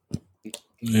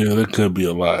 Yeah, that could be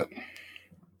a lot.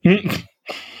 It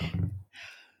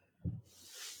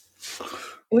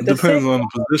depends on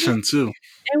the position too.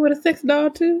 And with a sex doll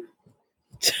too.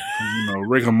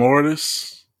 Rigor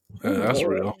mortis. Yeah, that's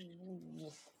real.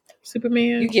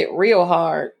 Superman. You get real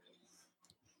hard.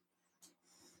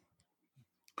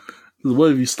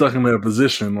 What if you stuck in that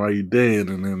position while you're dead,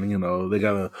 and then they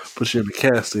gotta put you in the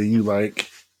casket, and you like,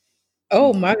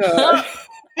 oh my god,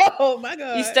 oh my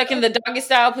god, you stuck in the doggy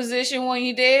style position when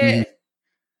you dead.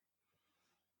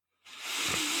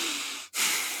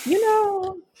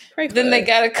 Then they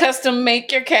gotta custom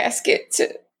make your casket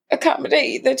to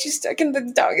accommodate that you stuck in the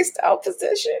doggy style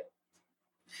position.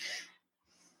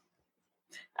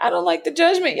 I don't like the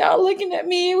judgment y'all looking at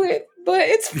me with, but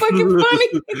it's fucking funny.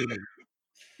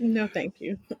 No, thank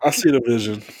you. I see the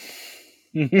vision.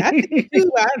 I see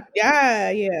too.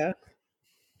 Yeah.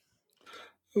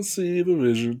 I see the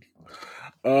vision.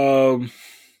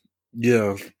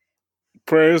 Yeah.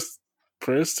 Prayers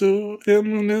to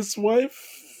him and his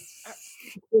wife.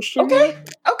 Okay.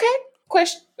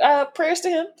 Question. Prayers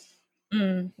to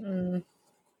him.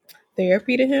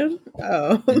 Therapy to him.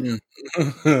 Oh.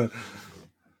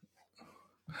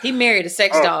 He married a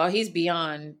sex doll. He's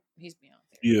beyond He's beyond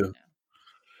therapy. Yeah. Now.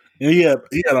 And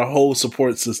he had a whole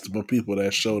support system of people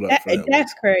that showed up for that.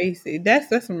 That's crazy.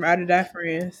 That's some ride or die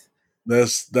friends.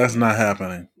 That's not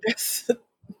happening.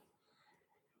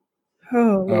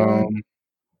 Oh,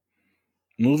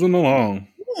 moving along.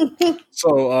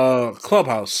 So,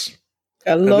 Clubhouse.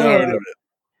 Have you heard of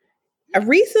it?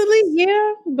 Recently,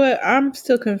 yeah, but I'm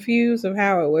still confused of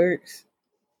how it works.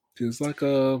 It's like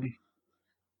I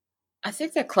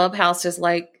think that Clubhouse is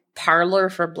like Parler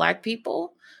for Black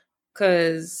people,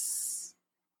 because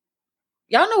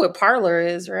y'all know what Parler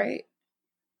is, right?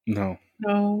 No.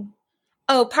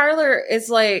 Oh, Parler is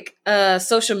like a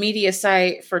social media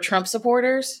site for Trump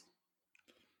supporters.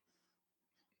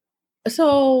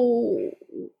 So,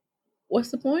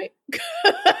 what's the point?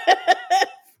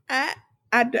 I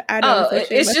don't.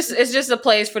 It's just a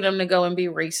place for them to go and be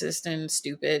racist and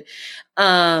stupid.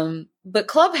 But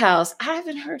Clubhouse, I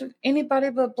haven't heard of anybody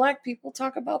but Black people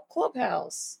talk about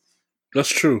Clubhouse. That's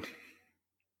true.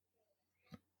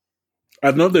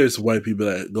 I know there's white people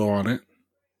that go on it,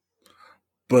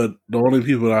 but the only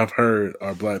people I've heard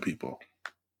are Black people.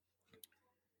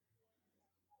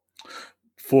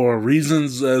 For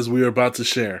reasons as we are about to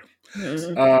share.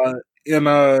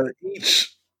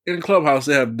 In Clubhouse,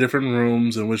 they have different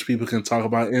rooms in which people can talk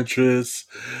about interests.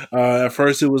 At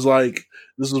first, it was like,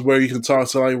 this is where you can talk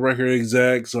to like record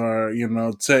execs or,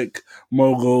 tech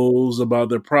moguls about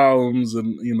their problems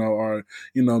and, or,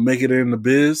 make it in the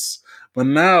biz. But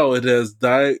now it has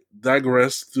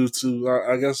digressed through to,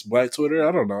 I guess, Black Twitter.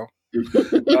 I don't know.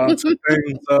 To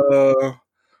things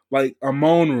like a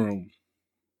moan room.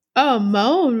 A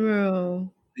moan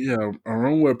room. Yeah, a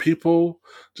room where people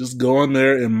just go in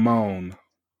there and moan.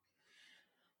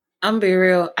 I'm be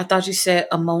real. I thought you said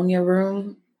ammonia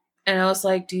room, and I was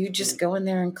like, "Do you just go in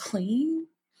there and clean?"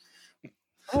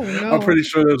 Oh no! I'm pretty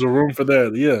sure there's a room for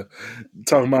that. Yeah,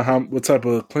 talking about what type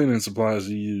of cleaning supplies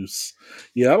you use.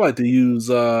 Yeah, I like to use,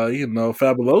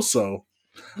 Fabuloso.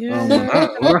 Yeah,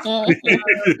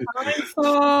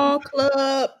 Pine-Sol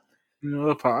Club.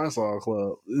 Pine-Sol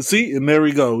Club. See, and there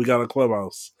we go. We got a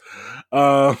clubhouse.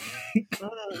 I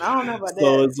don't know about that.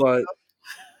 So it's like,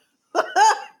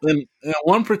 in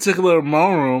one particular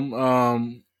moan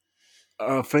room,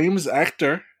 a famous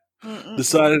actor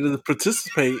decided to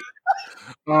participate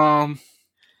in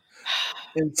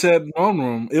said moan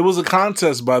room. It was a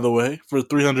contest, by the way, for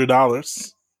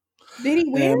 $300. Did he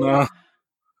win? And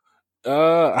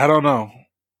I don't know,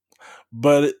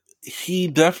 but he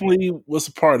definitely was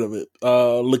a part of it.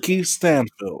 Lakeith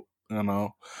Stanfield,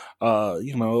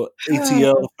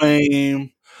 ATL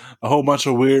fame, a whole bunch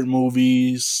of weird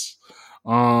movies.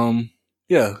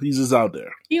 Yeah, he's just out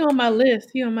there. He on my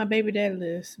list. He on my baby daddy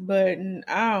list, but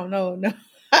I don't know. No,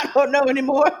 I don't know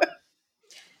anymore.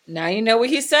 Now you know what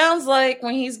he sounds like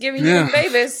when he's giving you the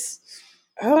babies.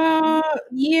 Yeah,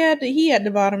 he at the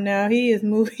bottom now. He is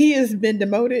moved. He has been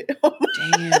demoted.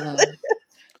 Damn,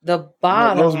 the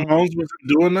bottom. Those moans wasn't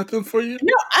doing nothing for you.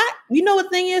 No, you know what the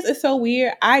thing is? It's so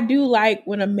weird. I do like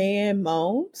when a man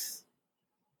moans.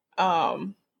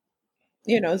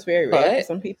 It's very rare for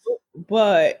some people,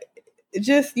 but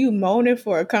just you moaning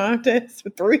for a contest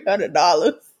for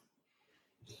 $300.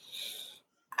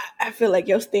 I feel like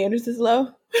your standards is low.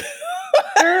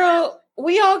 Girl,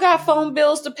 we all got phone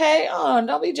bills to pay. Oh,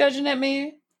 don't be judging at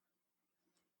me.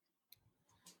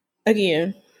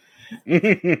 Again,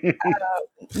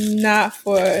 not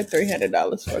for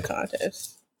 $300 for a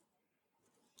contest.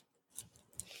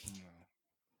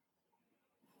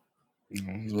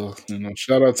 Well,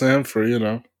 shout out to him for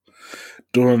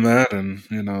doing that and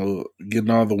getting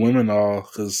all the women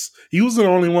because he was the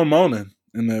only one moaning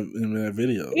in that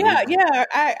video. Yeah,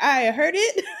 I heard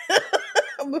it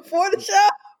before the show.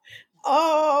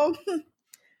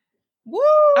 Woo!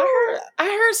 I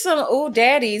heard some ooh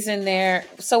daddies in there.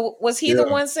 So was he the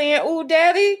one saying ooh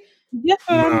daddy? Yeah,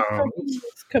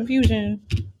 confusion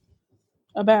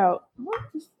about what?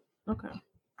 Okay.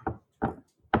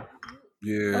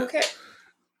 Yeah. Okay.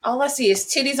 All I see is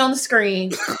titties on the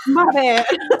screen. My bad.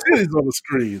 Titties on the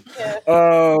screen. Yeah.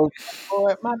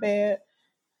 My bad.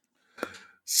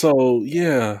 So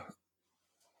yeah,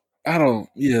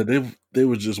 they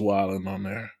were just wilding on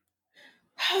there.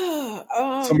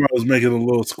 Somebody was making a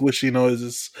little squishy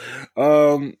noises.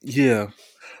 Yeah,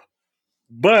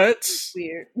 but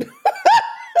weird. It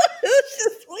was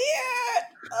just weird.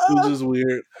 It was just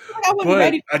weird.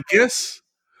 But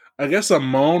I guess a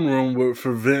moan room would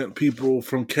prevent people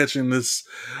from catching this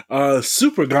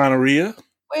super gonorrhea.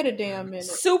 Wait a damn minute.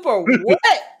 Super what?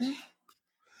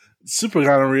 Super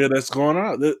gonorrhea that's going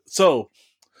on. So,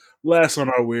 last on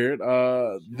our weird,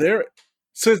 there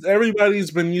since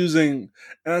everybody's been using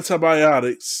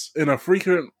antibiotics in a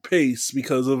frequent pace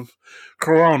because of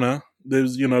corona,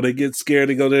 they get scared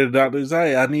to go to the doctors.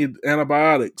 Hey, I need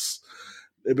antibiotics.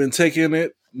 They've been taking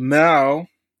it now.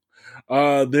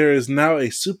 There is now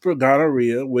a super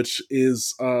gonorrhea, which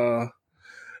is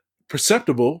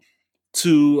perceptible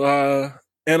to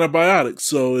antibiotics.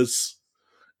 So it's,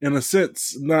 in a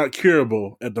sense, not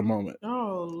curable at the moment.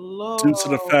 Oh, Lord. Due to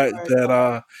the fact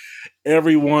that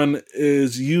everyone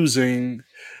is using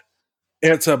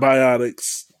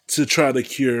antibiotics to try to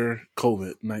cure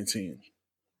COVID-19.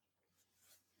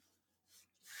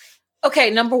 Okay,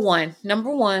 number one.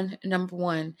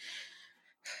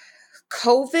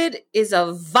 COVID is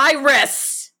a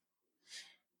virus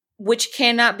which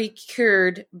cannot be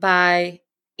cured by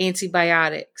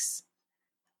antibiotics.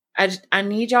 I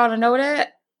need y'all to know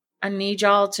that. I need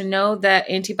y'all to know that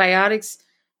antibiotics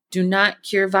do not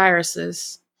cure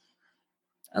viruses.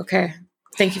 Okay.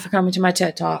 Thank you for coming to my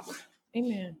TED Talk.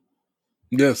 Amen.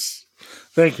 Yes.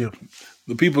 Thank you.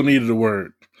 The people needed a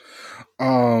word.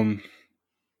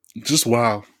 Just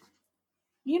wow.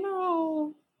 You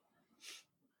know,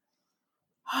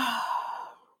 I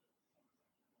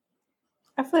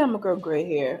feel like I'm going to grow gray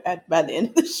hair by the end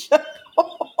of the show. I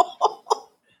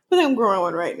think I'm growing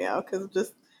one right now because of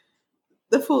just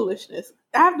the foolishness.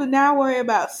 I have to now worry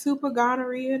about super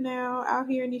gonorrhea now out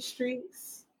here in these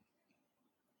streets.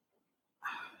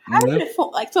 How did it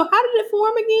form? So how did it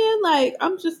form again? Like,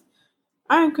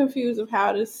 I'm confused of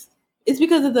how this. It's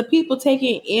because of the people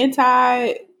taking not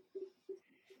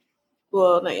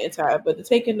anti, but they're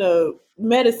taking the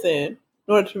medicine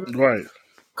in order to right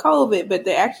COVID, but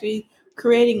they're actually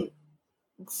creating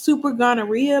super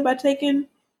gonorrhea by taking.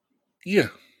 Yeah,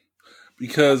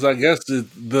 because I guess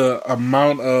the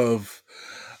amount of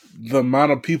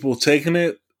people taking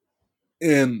it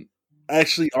and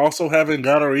actually also having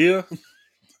gonorrhea,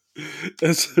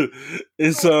 it's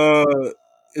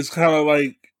kind of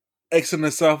like Xing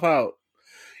itself out.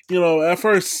 At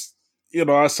first,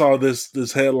 I saw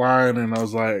this headline and I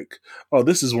was like, oh,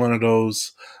 this is one of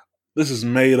those, this is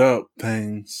made up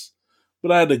things.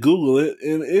 But I had to Google it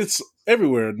and it's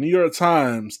everywhere. New York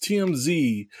Times,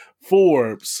 TMZ,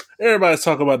 Forbes, everybody's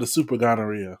talking about the super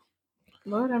gonorrhea.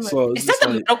 So is that the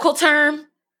medical term?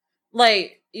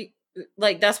 Like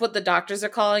that's what the doctors are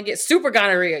calling it? Super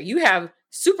gonorrhea. You have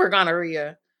super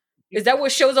gonorrhea. Is that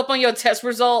what shows up on your test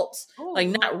results? Like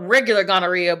not regular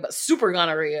gonorrhea, but super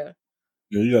gonorrhea.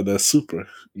 Yeah, you got that super.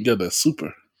 You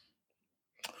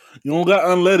don't got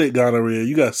unleaded gonorrhea.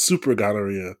 You got super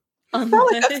gonorrhea.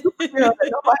 Unleaded.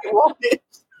 Nobody wanted.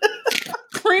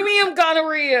 Premium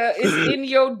gonorrhea is in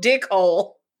your dick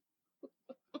hole.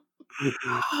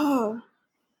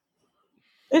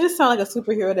 It just sounds like a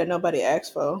superhero that nobody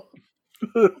asked for.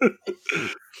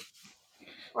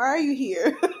 Why are you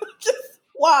here? Just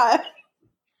why?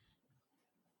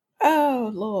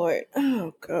 Oh, Lord.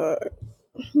 Oh, God.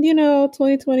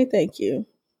 2020, thank you.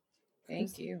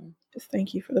 Thank you. Just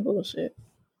thank you for the bullshit.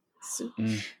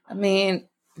 I mean,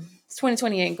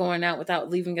 2020 ain't going out without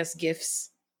leaving us gifts.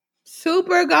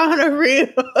 Super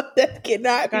gonorrhea. That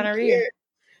cannot be cured.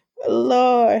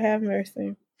 Lord have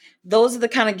mercy. Those are the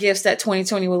kind of gifts that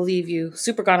 2020 will leave you.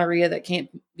 Super gonorrhea that can't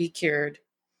be cured.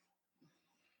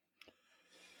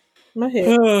 My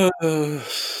head.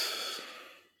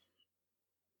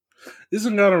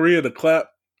 Isn't gonorrhea the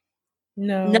clap?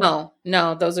 No.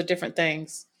 Those are different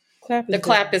things.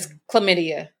 Clap is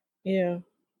chlamydia. Yeah.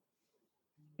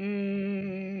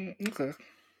 Okay.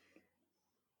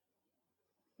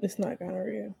 It's not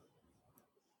gonorrhea.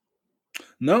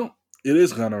 No, it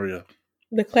is gonorrhea.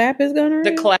 The clap is gonorrhea?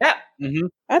 The clap? Mm-hmm.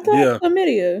 I thought it was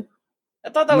chlamydia. I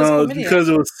thought that was chlamydia. Because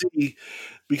it was C.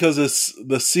 Because it's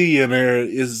the C in there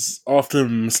is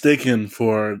often mistaken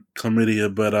for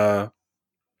chlamydia, but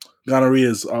gonorrhea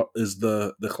is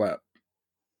the clap.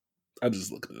 I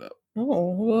just looked it up.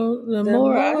 Oh, well, the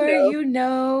more I know, you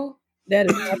know. That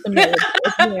is not the melody.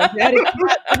 That is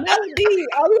not the melody.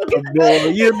 The more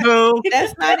you know.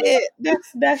 That's not it.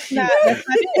 That's not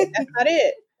it. That's not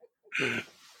it.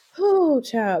 Oh,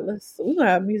 child. We're gonna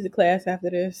have music class after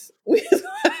this.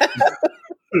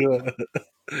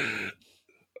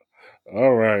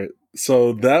 All right.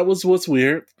 So that was what's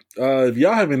weird. If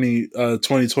y'all have any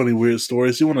 2020 weird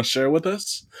stories you want to share with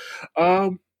us,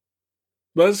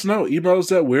 let us know. Email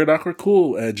us at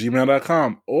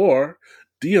weirdawkwardcool@gmail.com or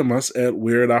DM us at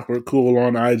weirdawkwardcool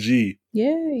on IG.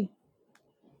 Yay.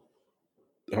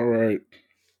 All right.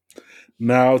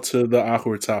 Now to the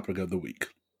awkward topic of the week.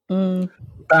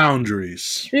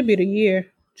 Boundaries. Should be the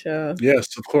year, child.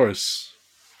 Yes, of course.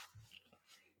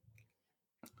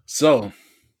 So,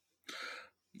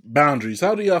 boundaries.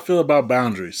 How do y'all feel about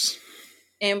boundaries?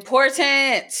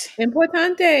 Important.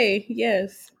 Importante.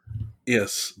 Yes.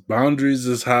 Yes, boundaries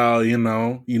is how, you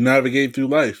navigate through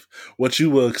life. What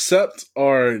you will accept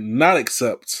or not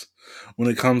accept when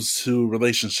it comes to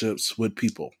relationships with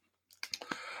people.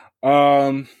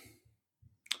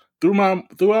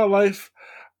 Throughout life,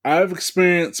 I've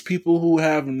experienced people who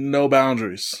have no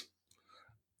boundaries.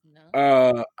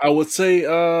 No. I would say,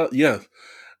 yeah.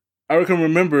 I can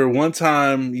remember one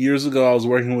time years ago, I was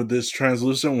working with this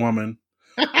translucent woman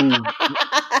who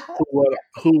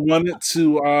who wanted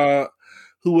to,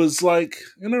 who was like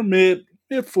in her mid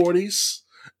 40s,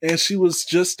 and she was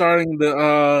just starting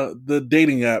the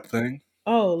dating app thing.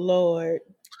 Oh Lord.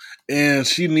 And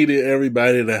she needed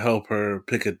everybody to help her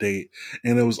pick a date,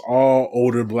 and it was all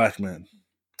older black men.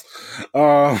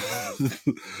 I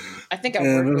think I've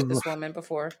worked with this woman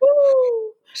before.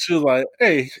 She was like,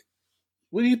 "Hey,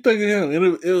 what do you think of him?" And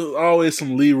it was always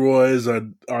some Leroy's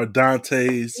or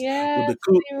Dante's with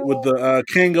the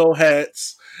Kango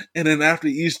hats. And then after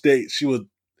each date, she would,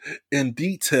 in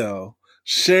detail,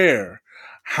 share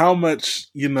how much,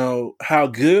 how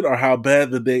good or how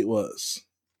bad the date was.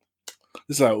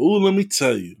 It's like, ooh, let me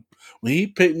tell you, when he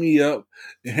picked me up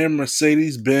in his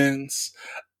Mercedes Benz,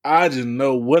 I didn't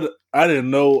know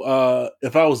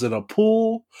if I was at a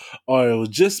pool or it was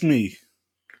just me.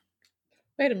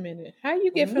 Wait a minute. How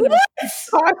you get from the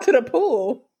car to the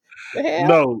pool? The hell?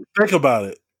 No, think about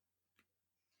it.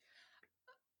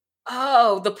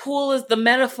 Oh, the pool is the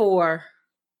metaphor.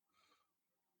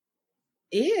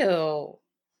 Ew.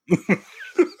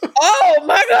 Oh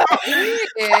my God.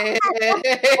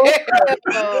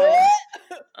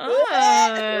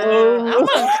 I'm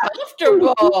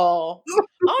uncomfortable.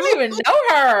 I don't even know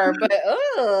her, but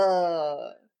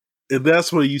and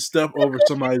that's where you step over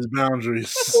somebody's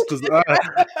boundaries. Because I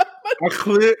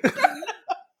clear.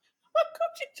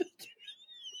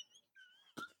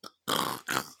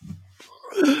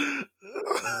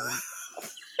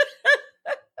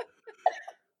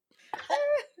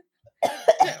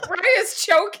 Raya's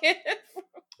choking.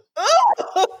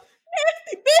 Oh,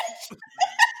 nasty bitch.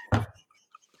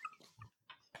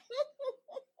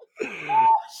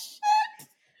 Oh shit.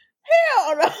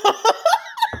 Hell no.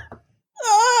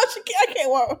 Oh, I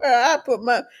can't walk with her.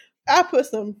 I put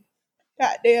some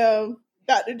goddamn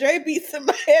Dr. Dre beats in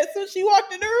my head so she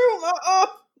walked in the room.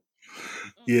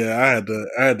 Yeah, I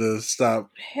had to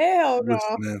stop. Hell no.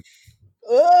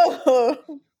 Oh.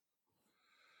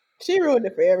 She ruined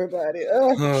it for everybody.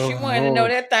 She wanted to know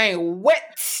that thing wet.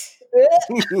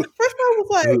 First I was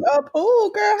like, pool,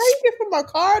 girl, how you get from a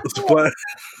car to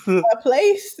a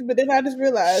place? But then I just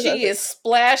realized she is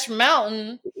Splash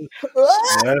Mountain.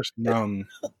 Splash Mountain.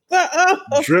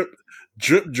 Drip,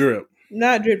 drip, drip.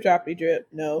 Not drip, droppy, drip.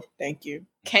 No, thank you.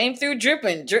 Came through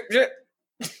dripping, drip, drip.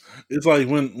 It's like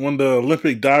when the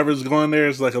Olympic divers go in there,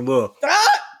 it's like a little.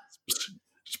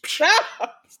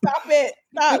 Stop it.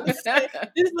 Stop.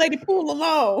 This lady pool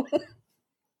alone.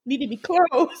 Need to be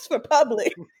closed for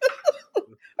public.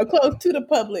 Or closed to the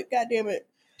public. God damn it.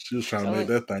 She was trying to make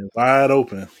that thing wide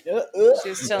open. She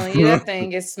was telling you that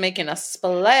thing is making a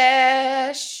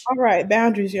splash. All right,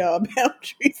 boundaries, y'all.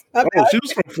 Boundaries. She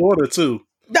was from Florida too.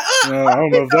 I don't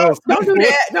know if that was. Don't do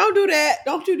that. Don't do that.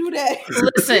 Don't you do that.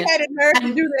 Listen, had a nerve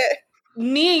to do that.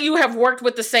 Me and you have worked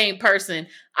with the same person.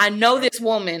 I know this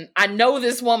woman. I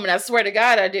swear to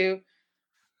God, I do.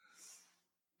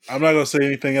 I'm not gonna say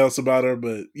anything else about her,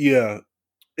 but yeah,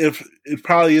 if it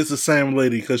probably is the same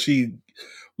lady because she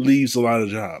leaves a lot of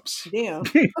jobs. Damn.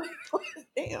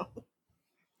 Damn.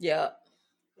 Yeah.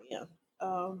 Yeah.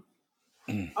 All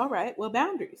right. Well,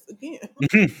 boundaries again.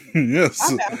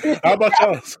 Yes. How about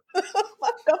y'all?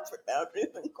 My comfort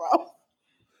boundaries and cross.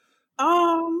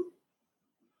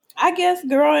 I guess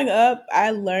growing up,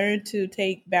 I learned to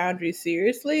take boundaries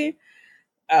seriously.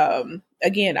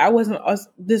 Again, I wasn't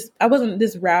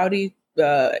this rowdy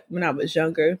when I was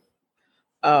younger.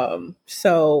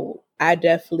 So I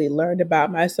definitely learned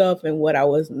about myself and what I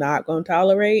was not going to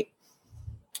tolerate.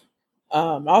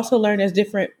 Also learned as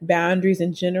different boundaries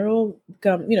in general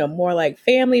become, more like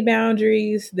family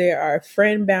boundaries. There are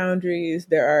friend boundaries.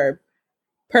 There are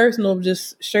personal,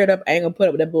 just straight up, I ain't gonna put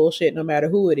up with that bullshit no matter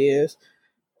who it is.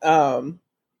 And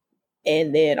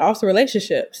then also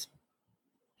relationships.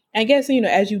 I guess,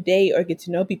 as you date or get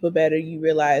to know people better, you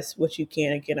realize what you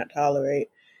can and cannot tolerate.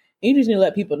 You just need to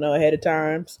let people know ahead of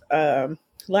time.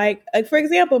 Like for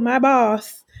example, my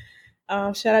boss,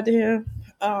 shout out to him.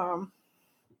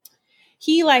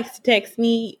 He likes to text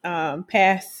me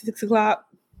past 6:00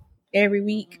 every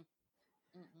week.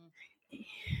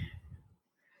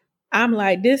 I'm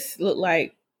like, this look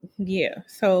like, yeah.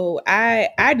 So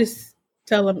I just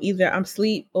tell him either I'm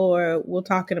asleep or we'll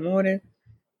talk in the morning,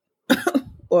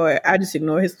 or I just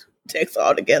ignore his text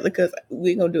altogether because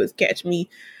we ain't gonna do is catch me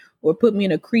or put me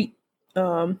in a creep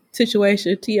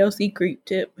situation. TLC creep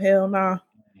tip. Hell nah.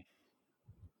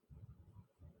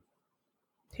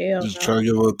 Hell Just no. trying to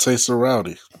get a little taste of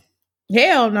Rowdy.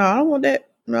 Hell no. I don't want that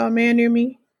man near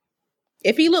me.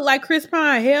 If he looked like Chris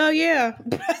Pine, hell yeah.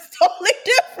 That's totally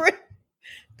different.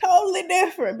 Totally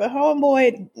different. But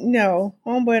homeboy, no.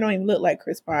 Homeboy don't even look like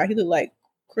Chris Pine. He look like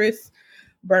Chris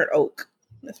Burnt Oak.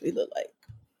 That's what he look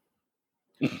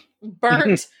like.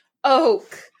 Burnt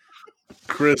Oak.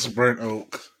 Chris Burnt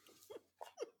Oak.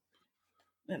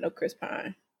 I know Chris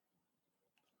Pine.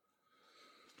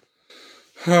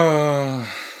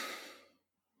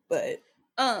 But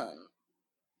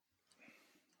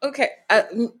okay, I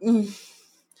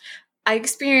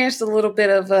experienced a little bit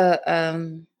of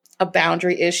a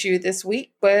boundary issue this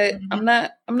week, but I'm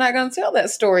not going to tell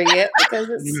that story yet because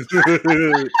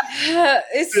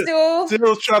it's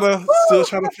still trying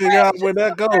to figure out where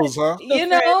that goes, huh? You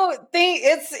know,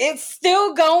 it's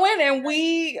still going, and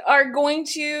we are going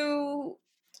to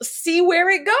see where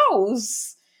it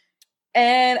goes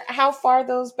and how far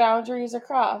those boundaries are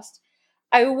crossed.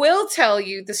 I will tell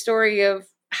you the story of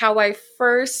how I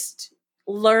first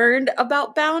learned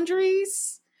about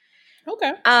boundaries.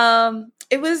 Okay.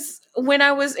 It was when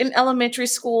I was in elementary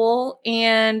school,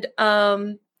 and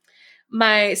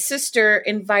my sister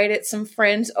invited some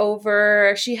friends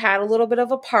over. She had a little bit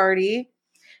of a party.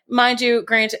 Mind you,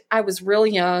 granted, I was real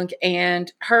young,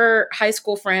 and her high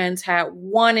school friends had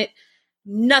wanted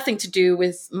nothing to do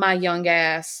with my young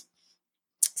ass.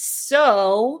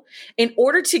 So, in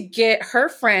order to get her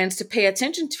friends to pay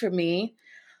attention to me,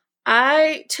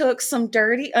 I took some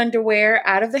dirty underwear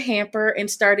out of the hamper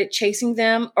and started chasing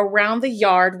them around the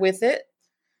yard with it.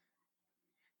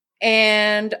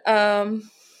 And oh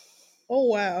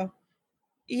wow.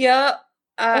 Yeah,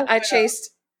 I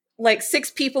chased like 6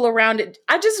 people around it.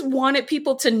 I just wanted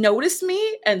people to notice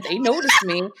me, and they noticed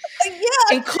me.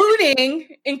 Yeah.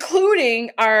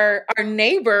 including our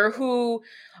neighbor who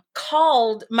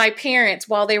called my parents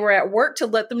while they were at work to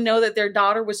let them know that their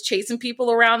daughter was chasing people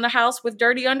around the house with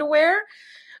dirty underwear.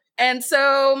 And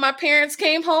so my parents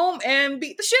came home and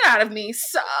beat the shit out of me.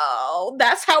 So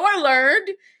that's how I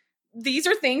learned these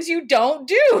are things you don't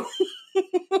do.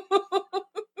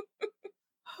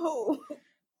 Oh.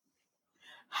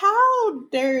 How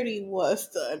dirty was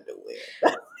the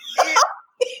underwear?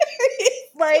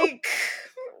 Like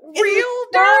real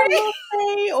dirty?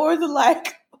 Or is it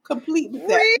like complete real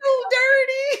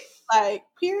dirty? Like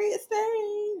period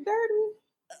stain dirty?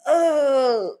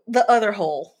 The other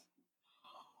hole.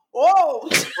 Whoa.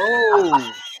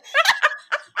 Oh.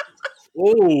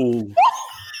 Oh.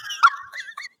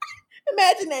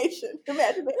 Imagination.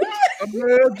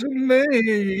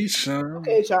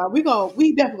 Okay, Sean, we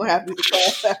definitely gonna have to do the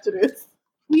class after this.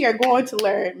 We are going to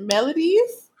learn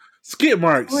melodies. Skid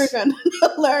marks. We're gonna not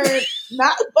learn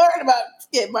about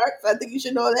skid marks. I think you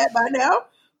should know that by now.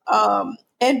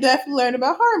 And definitely learn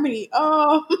about harmony.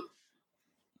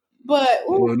 But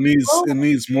it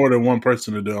needs more than one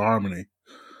person to do a harmony.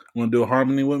 Want to do a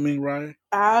harmony with me, Ryan?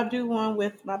 I'll do one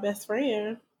with my best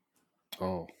friend.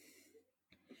 Oh.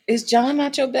 Is John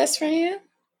not your best friend?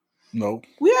 No.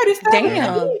 We already started.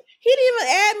 Damn. He didn't even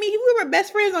add me. We were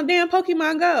best friends on damn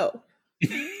Pokemon Go.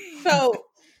 So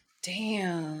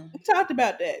damn. We talked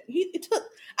about that.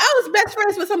 I was best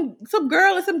friends with some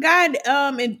girl and some guy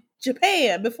in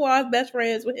Japan before I was best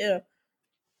friends with him.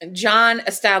 John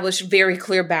established very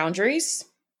clear boundaries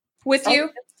with you.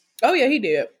 Oh yeah, he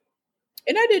did.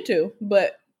 And I did too,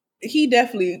 but he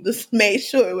definitely just made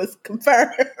sure it was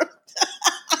confirmed.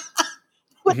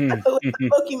 with the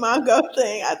Pokemon Go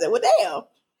thing. I said, well, damn. All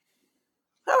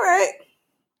right.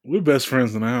 We're best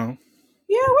friends now.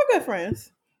 Yeah, we're good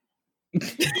friends.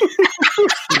 It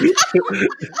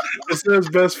says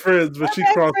best friends, but she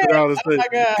crossed it out and said,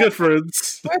 good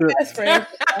friends. We're best friends.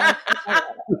 Oh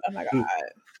my God.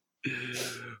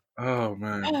 Oh,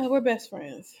 man. We're best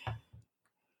friends.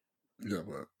 Yeah,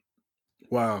 but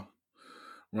wow.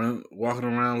 Walking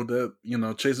around with that,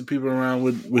 chasing people around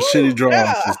with shitty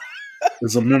drawings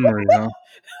is a memory, huh?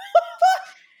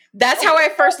 That's how I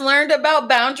first learned about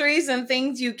boundaries and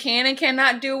things you can and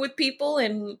cannot do with people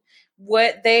and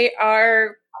what they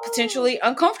are potentially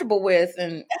uncomfortable with.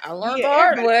 And I learned the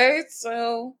hard way,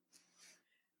 so.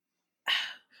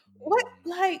 Why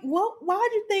do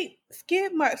you think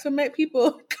skid marks will make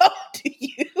people come to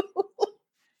you?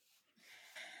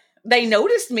 They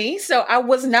noticed me, so I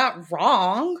was not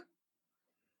wrong.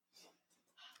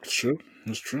 It's true.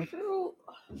 It's true.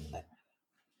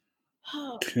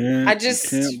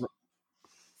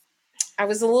 I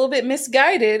was a little bit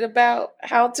misguided about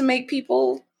how to make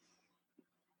people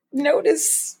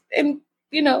notice and,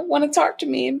 want to talk to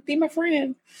me and be my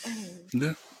friend.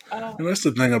 Yeah. And that's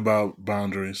the thing about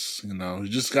boundaries. You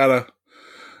just gotta,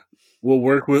 will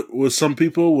work with some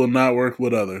people, will not work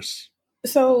with others.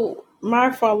 So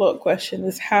my follow-up question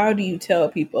is, how do you tell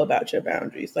people about your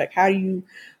boundaries? Like, how do you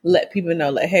let people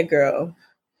know, like, hey girl,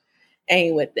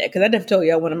 ain't with that? Because I never told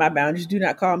y'all one of my boundaries: do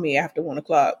not call me after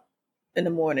 1:00 in the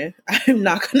morning. I'm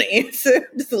not going to answer.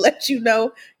 Just to let you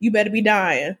know, you better be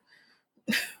dying.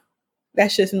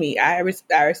 That's just me. I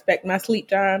respect my sleep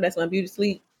time. That's my beauty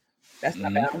sleep. That's my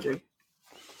boundary.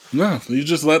 No, you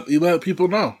just let people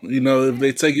know. If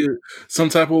they take it some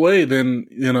type of way, then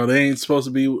they ain't supposed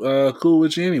to be cool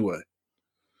with you anyway.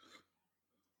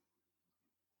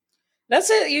 That's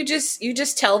it. You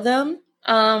just tell them.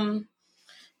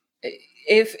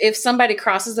 If somebody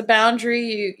crosses a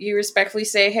boundary, you respectfully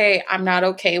say, "Hey, I'm not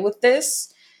okay with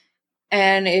this."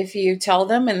 And if you tell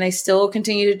them and they still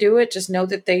continue to do it, just know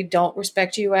that they don't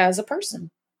respect you as a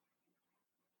person.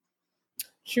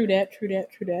 True that. True that.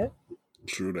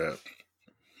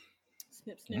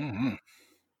 Snip, snip. Mm-hmm.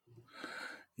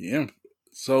 Yeah.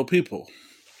 So, people,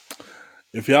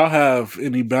 if y'all have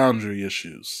any boundary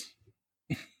issues,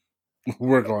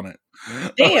 work on it.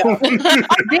 Damn.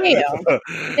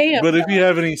 But if you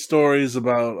have any stories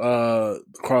about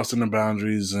crossing the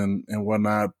boundaries and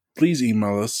whatnot, please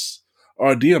email us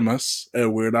or DM us at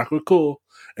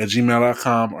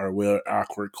weirdawkwardcool@gmail.com or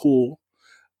weirdawkwardcool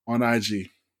on IG.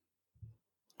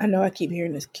 I know I keep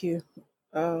hearing this cue.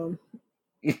 Cool.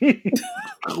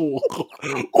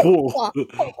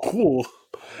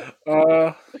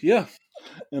 Yeah.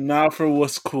 And now for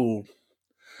what's cool.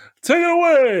 Take it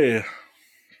away.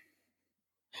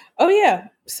 Oh yeah.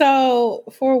 So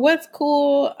for what's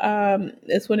cool,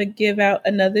 just want to give out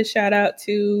another shout out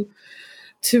to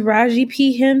Taraji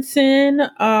P. Henson.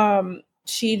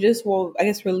 She just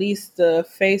released the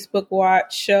Facebook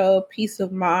Watch show Peace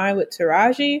of Mind with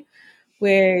Taraji,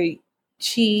 where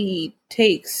she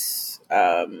takes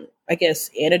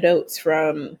anecdotes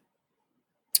from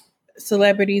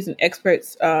celebrities and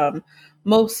experts,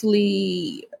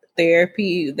 mostly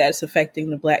therapy that's affecting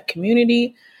the Black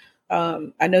community.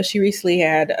 I know she recently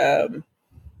had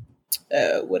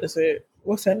what's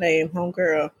her name,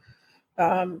 homegirl,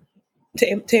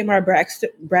 Tamar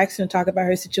Braxton talk about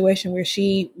her situation where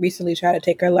she recently tried to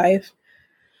take her life.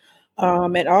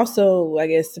 And also, I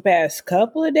guess the past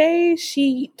couple of days,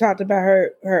 she talked about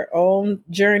her own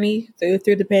journey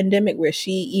through the pandemic, where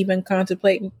she even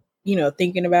contemplating,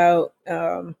 thinking about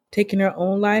taking her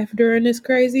own life during this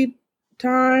crazy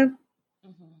time.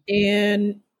 Mm-hmm.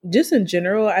 And just in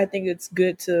general, I think it's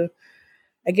good to,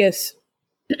 I guess,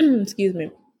 excuse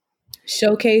me,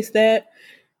 showcase that,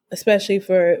 especially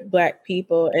for Black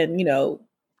people, and our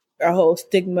whole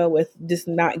stigma with just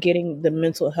not getting the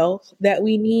mental health that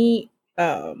we need.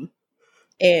 And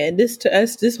this to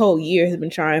us, this whole year has been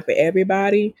trying for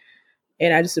everybody.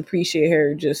 And I just appreciate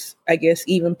her just, I guess,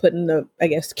 even putting the,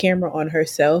 camera on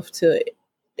herself to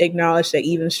acknowledge that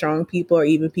even strong people or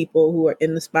even people who are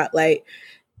in the spotlight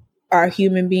are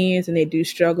human beings and they do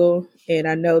struggle. And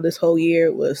I know this whole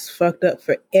year was fucked up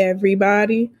for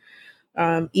everybody,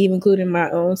 even including my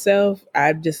own self.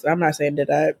 I'm not saying that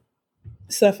I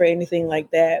suffer anything like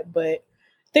that, but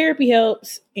therapy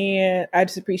helps. And I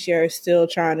just appreciate her still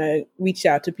trying to reach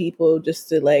out to people just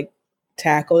to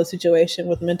tackle the situation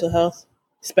with mental health,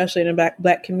 especially in the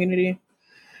Black community.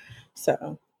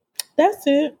 So that's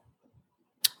it.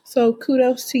 So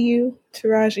kudos to you,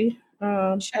 Taraji.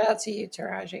 Shout out to you,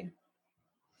 Taraji.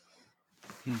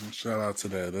 Shout out to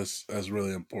that. That's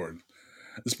really important,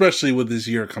 especially with this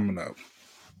year coming up.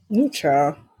 New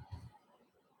child.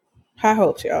 High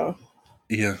hopes, y'all.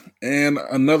 Yeah, and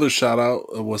another shout out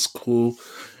of what's cool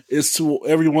is to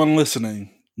everyone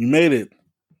listening. You made it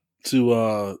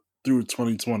to through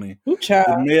 2020. New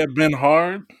child. It may have been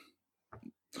hard.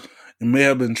 It may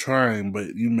have been trying,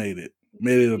 but you made it.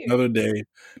 Made it another day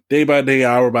by day,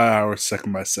 hour by hour,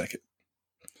 second by second.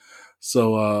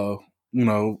 So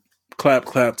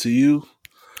clap to you.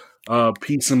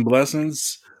 Peace and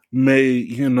blessings. May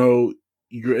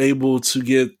you're able to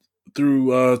get through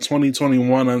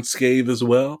 2021 unscathed as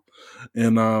well.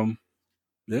 And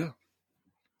yeah,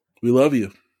 we love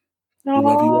you. Aww. We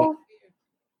love you all.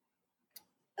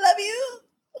 I love you,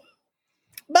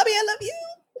 Bobby. I love you.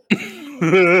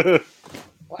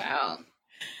 Wow.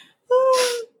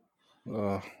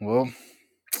 Well,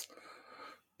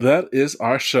 that is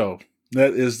our show.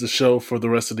 That is the show for the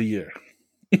rest of the year.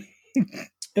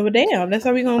 Well, damn. That's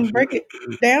how we're going to break it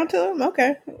down to them?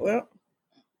 Okay. Well,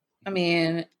 I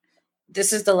mean,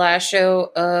 this is the last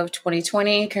show of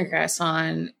 2020. Congrats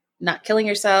on not killing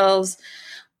yourselves.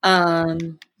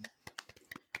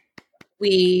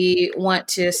 We want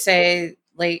to say,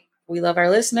 like, we love our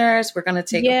listeners. We're going to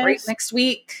take a break next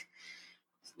week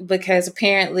because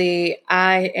apparently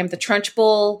I am the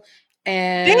Trunchbull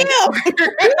and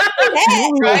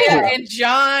Raya and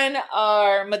John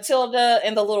are Matilda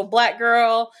and the little black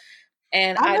girl.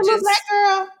 And I'm the black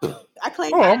girl. I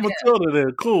claim. Oh, I'm Matilda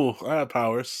then. Cool. I have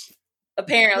powers.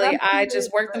 Apparently, I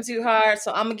just worked them too hard,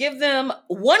 so I'm gonna give them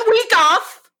 1 week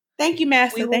off. Thank you,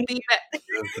 Master. We will be back.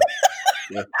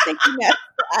 Thank you, Master.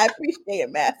 I appreciate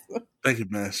it, Master. Thank you,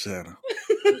 Master.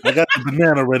 I got the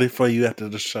banana ready for you after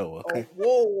the show. Okay.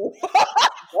 Oh,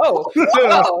 whoa,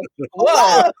 whoa, whoa,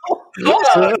 whoa,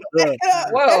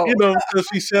 whoa! You know, if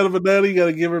she said a banana, you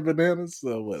gotta give her bananas.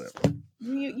 So whatever.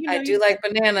 You know, I do like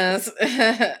bananas.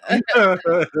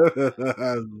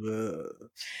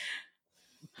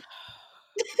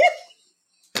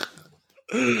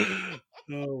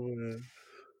 Oh man.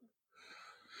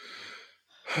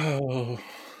 Oh.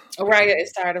 Raya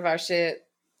is tired of our shit.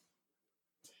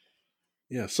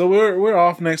 Yeah, so we're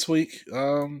off next week.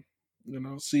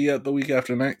 See you the week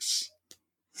after next.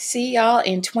 See y'all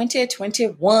in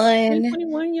 2021.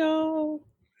 2021, y'all.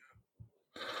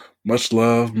 Much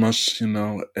love, much,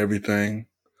 everything.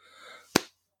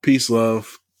 Peace,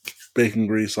 love, bacon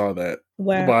grease, all that.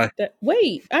 Wow. Bye.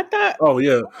 Wait, I thought. Oh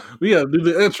yeah, we gotta do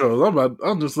the intros.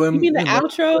 I'm just letting. You mean the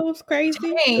outros? Crazy.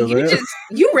 Dang,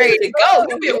 you ready to go?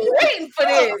 You've been waiting for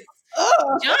this.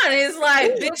 John is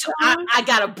like, bitch, I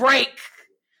got a break.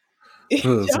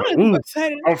 John is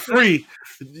excited. I'm free.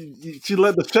 She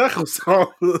let the shackles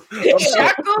off.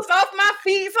 Shackles off my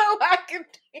feet so I can.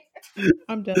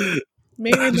 I'm done.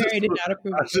 Mary did not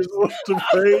approve. I just want to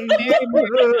pray.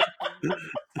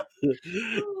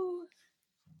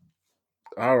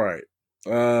 All right.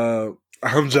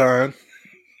 I'm John.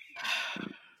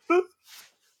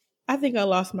 I think I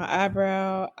lost my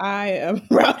eyebrow. I am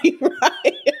Rowdy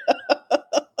Ryan.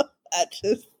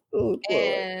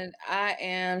 And I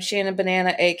am Shannon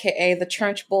Banana, aka the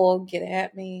Trunchbull. Get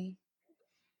at me.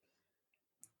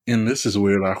 And this is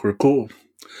Weird, Awkward, Cool.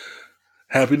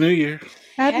 Happy New Year.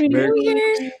 Happy New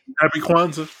Year. Happy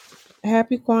Kwanzaa.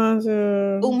 Happy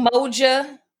Kwanzaa.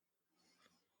 Umoja.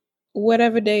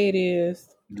 Whatever day it is.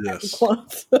 Yes. Happy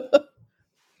Kwanzaa.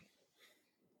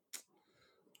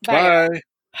 Bye.